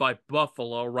mauled by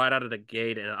Buffalo right out of the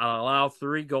gate and allow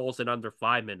 3 goals in under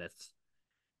 5 minutes.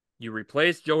 You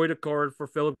replace Joey Decord for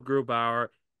Philip Grubauer,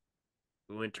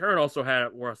 who in turn also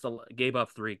gave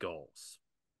up 3 goals.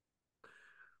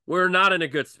 We're not in a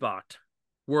good spot.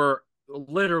 We're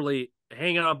literally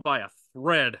hanging on by a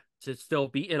thread to still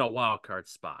be in a wild card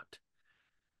spot.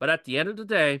 But at the end of the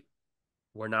day,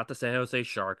 we're not the San Jose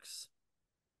Sharks.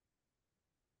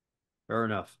 Fair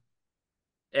enough.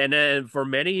 And then for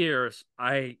many years,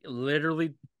 I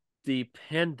literally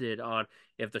depended on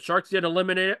if the Sharks get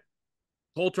eliminated,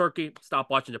 cold turkey, stop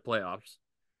watching the playoffs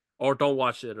or don't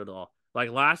watch it at all. Like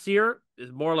last year,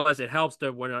 is more or less it helps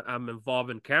that when I'm involved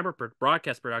in camera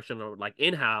broadcast production or like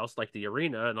in house, like the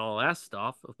arena and all that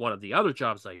stuff. One of the other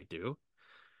jobs I do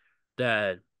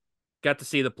that got to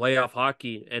see the playoff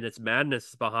hockey and its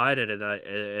madness behind it, and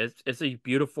it's a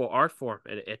beautiful art form.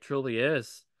 It truly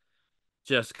is.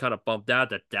 Just kind of bummed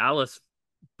out that Dallas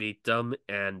beat them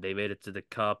and they made it to the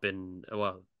cup, and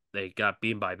well, they got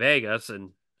beaten by Vegas,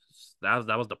 and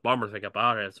that was the bummer thing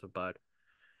about it. But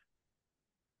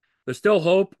there's still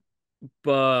hope,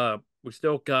 but we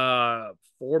still got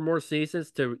 4 more seasons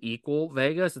to equal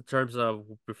Vegas in terms of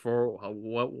before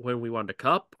when we won the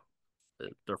cup,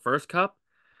 their first cup.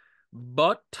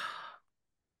 But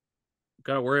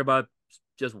gotta worry about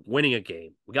just winning a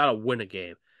game. We gotta win a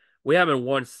game. We haven't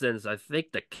won since I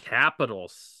think the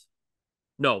Capitals.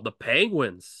 No, the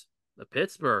Penguins, the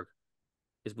Pittsburgh,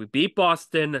 is we beat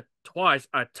Boston twice,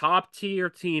 a top tier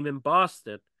team in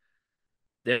Boston.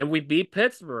 Then we beat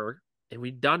Pittsburgh, and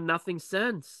we've done nothing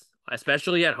since,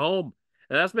 especially at home.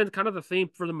 And that's been kind of the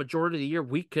theme for the majority of the year.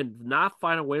 We cannot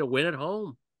find a way to win at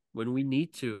home when we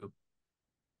need to.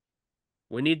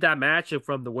 We need that matchup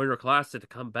from the Winter Classic to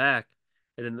come back.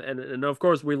 And of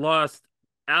course we lost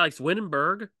Alex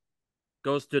Windenberg,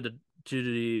 goes to the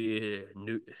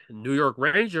New York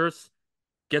Rangers,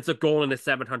 gets a goal in a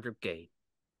 700 game.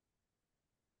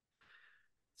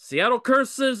 Seattle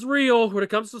curse is real when it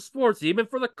comes to sports, even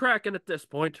for the Kraken at this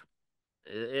point.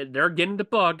 They're getting the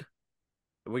bug.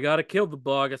 We got to kill the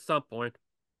bug at some point.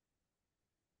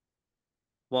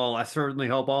 Well, I certainly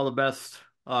hope all the best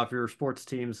for your sports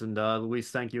teams. And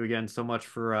Luis, thank you again so much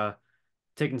for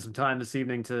taking some time this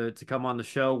evening to come on the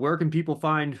show. Where can people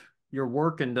find your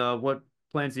work and what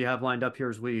plans do you have lined up here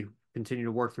as we continue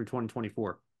to work through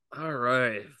 2024? All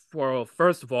right. Well,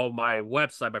 first of all, my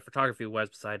website, my photography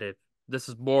website, this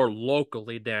is more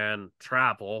locally than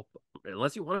travel.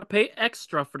 Unless you want to pay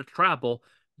extra for the travel,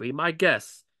 be my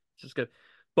guest. Just good.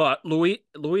 But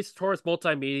Luis Torres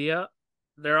Multimedia,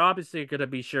 they're obviously going to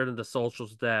be shared in the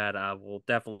socials that will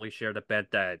definitely share the bed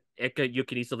that you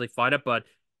can easily find it. But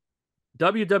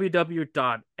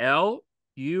www.luisds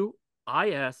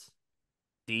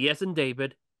as in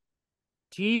David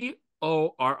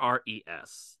torres.com.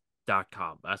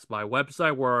 That's my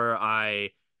website where I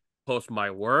post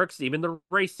my works, even the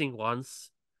racing ones.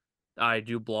 I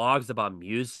do blogs about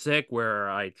music where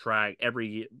I track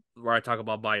where I talk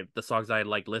about the songs I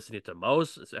like listening to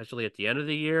most, especially at the end of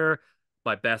the year,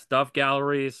 my best stuff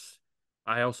galleries.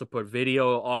 I also put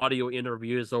video, audio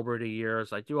interviews over the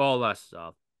years. I do all that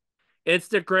stuff.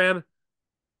 Instagram,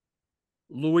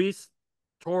 Luis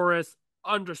Torres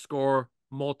underscore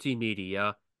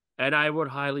multimedia. And I would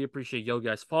highly appreciate you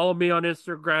guys follow me on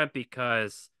Instagram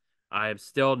because I am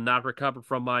still not recovered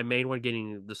from my main one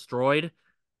getting destroyed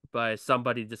by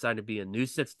somebody deciding to be a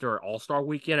nuisance during All-Star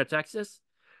Weekend at Texas.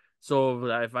 So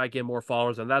if I get more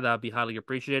followers on that, that'd be highly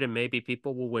appreciated. Maybe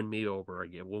people will win me over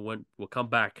again. We'll come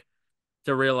back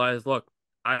to realize, look,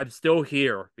 I'm still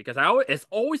here because it's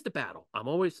always the battle. I'm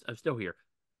still here.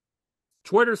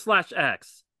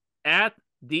 Twitter/X at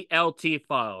the LT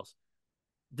files.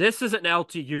 This is an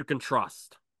LT you can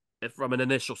trust from an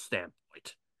initial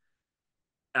standpoint.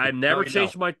 I've No, never you know.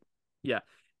 changed my yeah.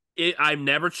 I've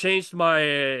never changed my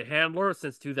handler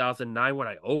since 2009 when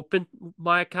I opened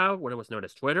my account when it was known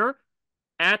as Twitter.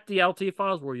 At the LT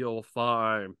files, where you'll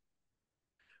find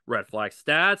red flag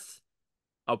stats.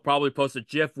 I'll probably post a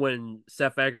GIF when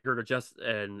Seth Eggert just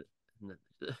and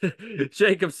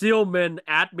Jacob Seelman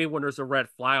at me when there's a red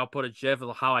flag. I'll put a GIF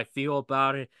of how I feel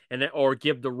about it, and then, or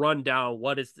give the rundown.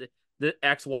 What is the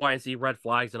X, Y, and Z red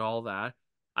flags and all that.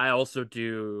 I also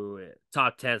do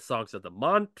top 10 songs of the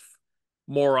month.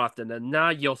 More often than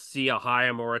not, you'll see a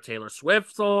Haim or a Taylor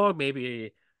Swift song,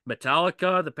 maybe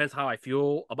Metallica. Depends how I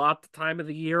feel about the time of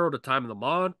the year or the time of the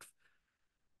month.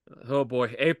 Oh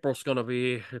boy, April's gonna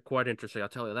be quite interesting. I'll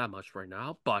tell you that much right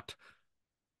now. But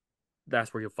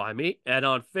that's where you'll find me. And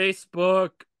on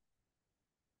Facebook,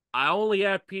 I only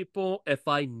add people if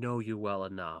I know you well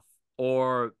enough,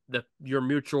 or your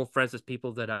mutual friends as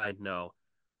people that I know.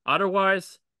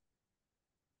 Otherwise,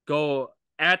 go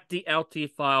at the LT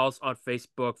files on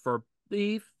Facebook for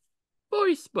the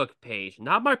Facebook page,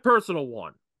 not my personal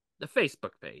one, the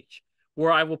Facebook page,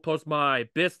 where I will post my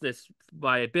business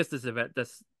event,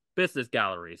 this business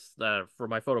galleries for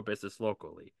my photo business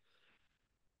locally.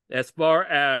 As far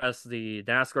as the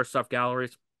NASCAR stuff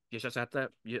galleries, you just have to.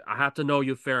 I have to know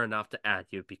you fair enough to add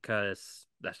you because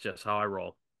that's just how I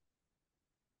roll.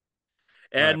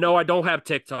 All right. And no, I don't have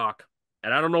TikTok,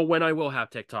 and I don't know when I will have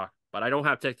TikTok, but I don't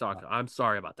have TikTok. I'm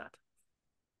sorry about that.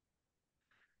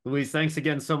 Luis, thanks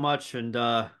again so much, and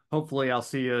hopefully I'll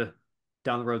see you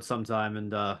down the road sometime,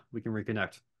 and we can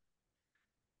reconnect.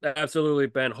 Absolutely,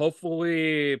 Ben.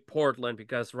 Hopefully Portland,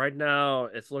 because right now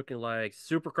it's looking like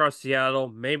Supercross Seattle,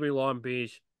 maybe Long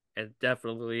Beach, and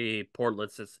definitely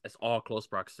Portland. It's all close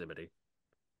proximity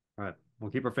All right. We'll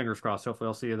keep our fingers crossed. Hopefully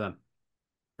I'll see you then.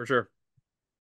 for sure.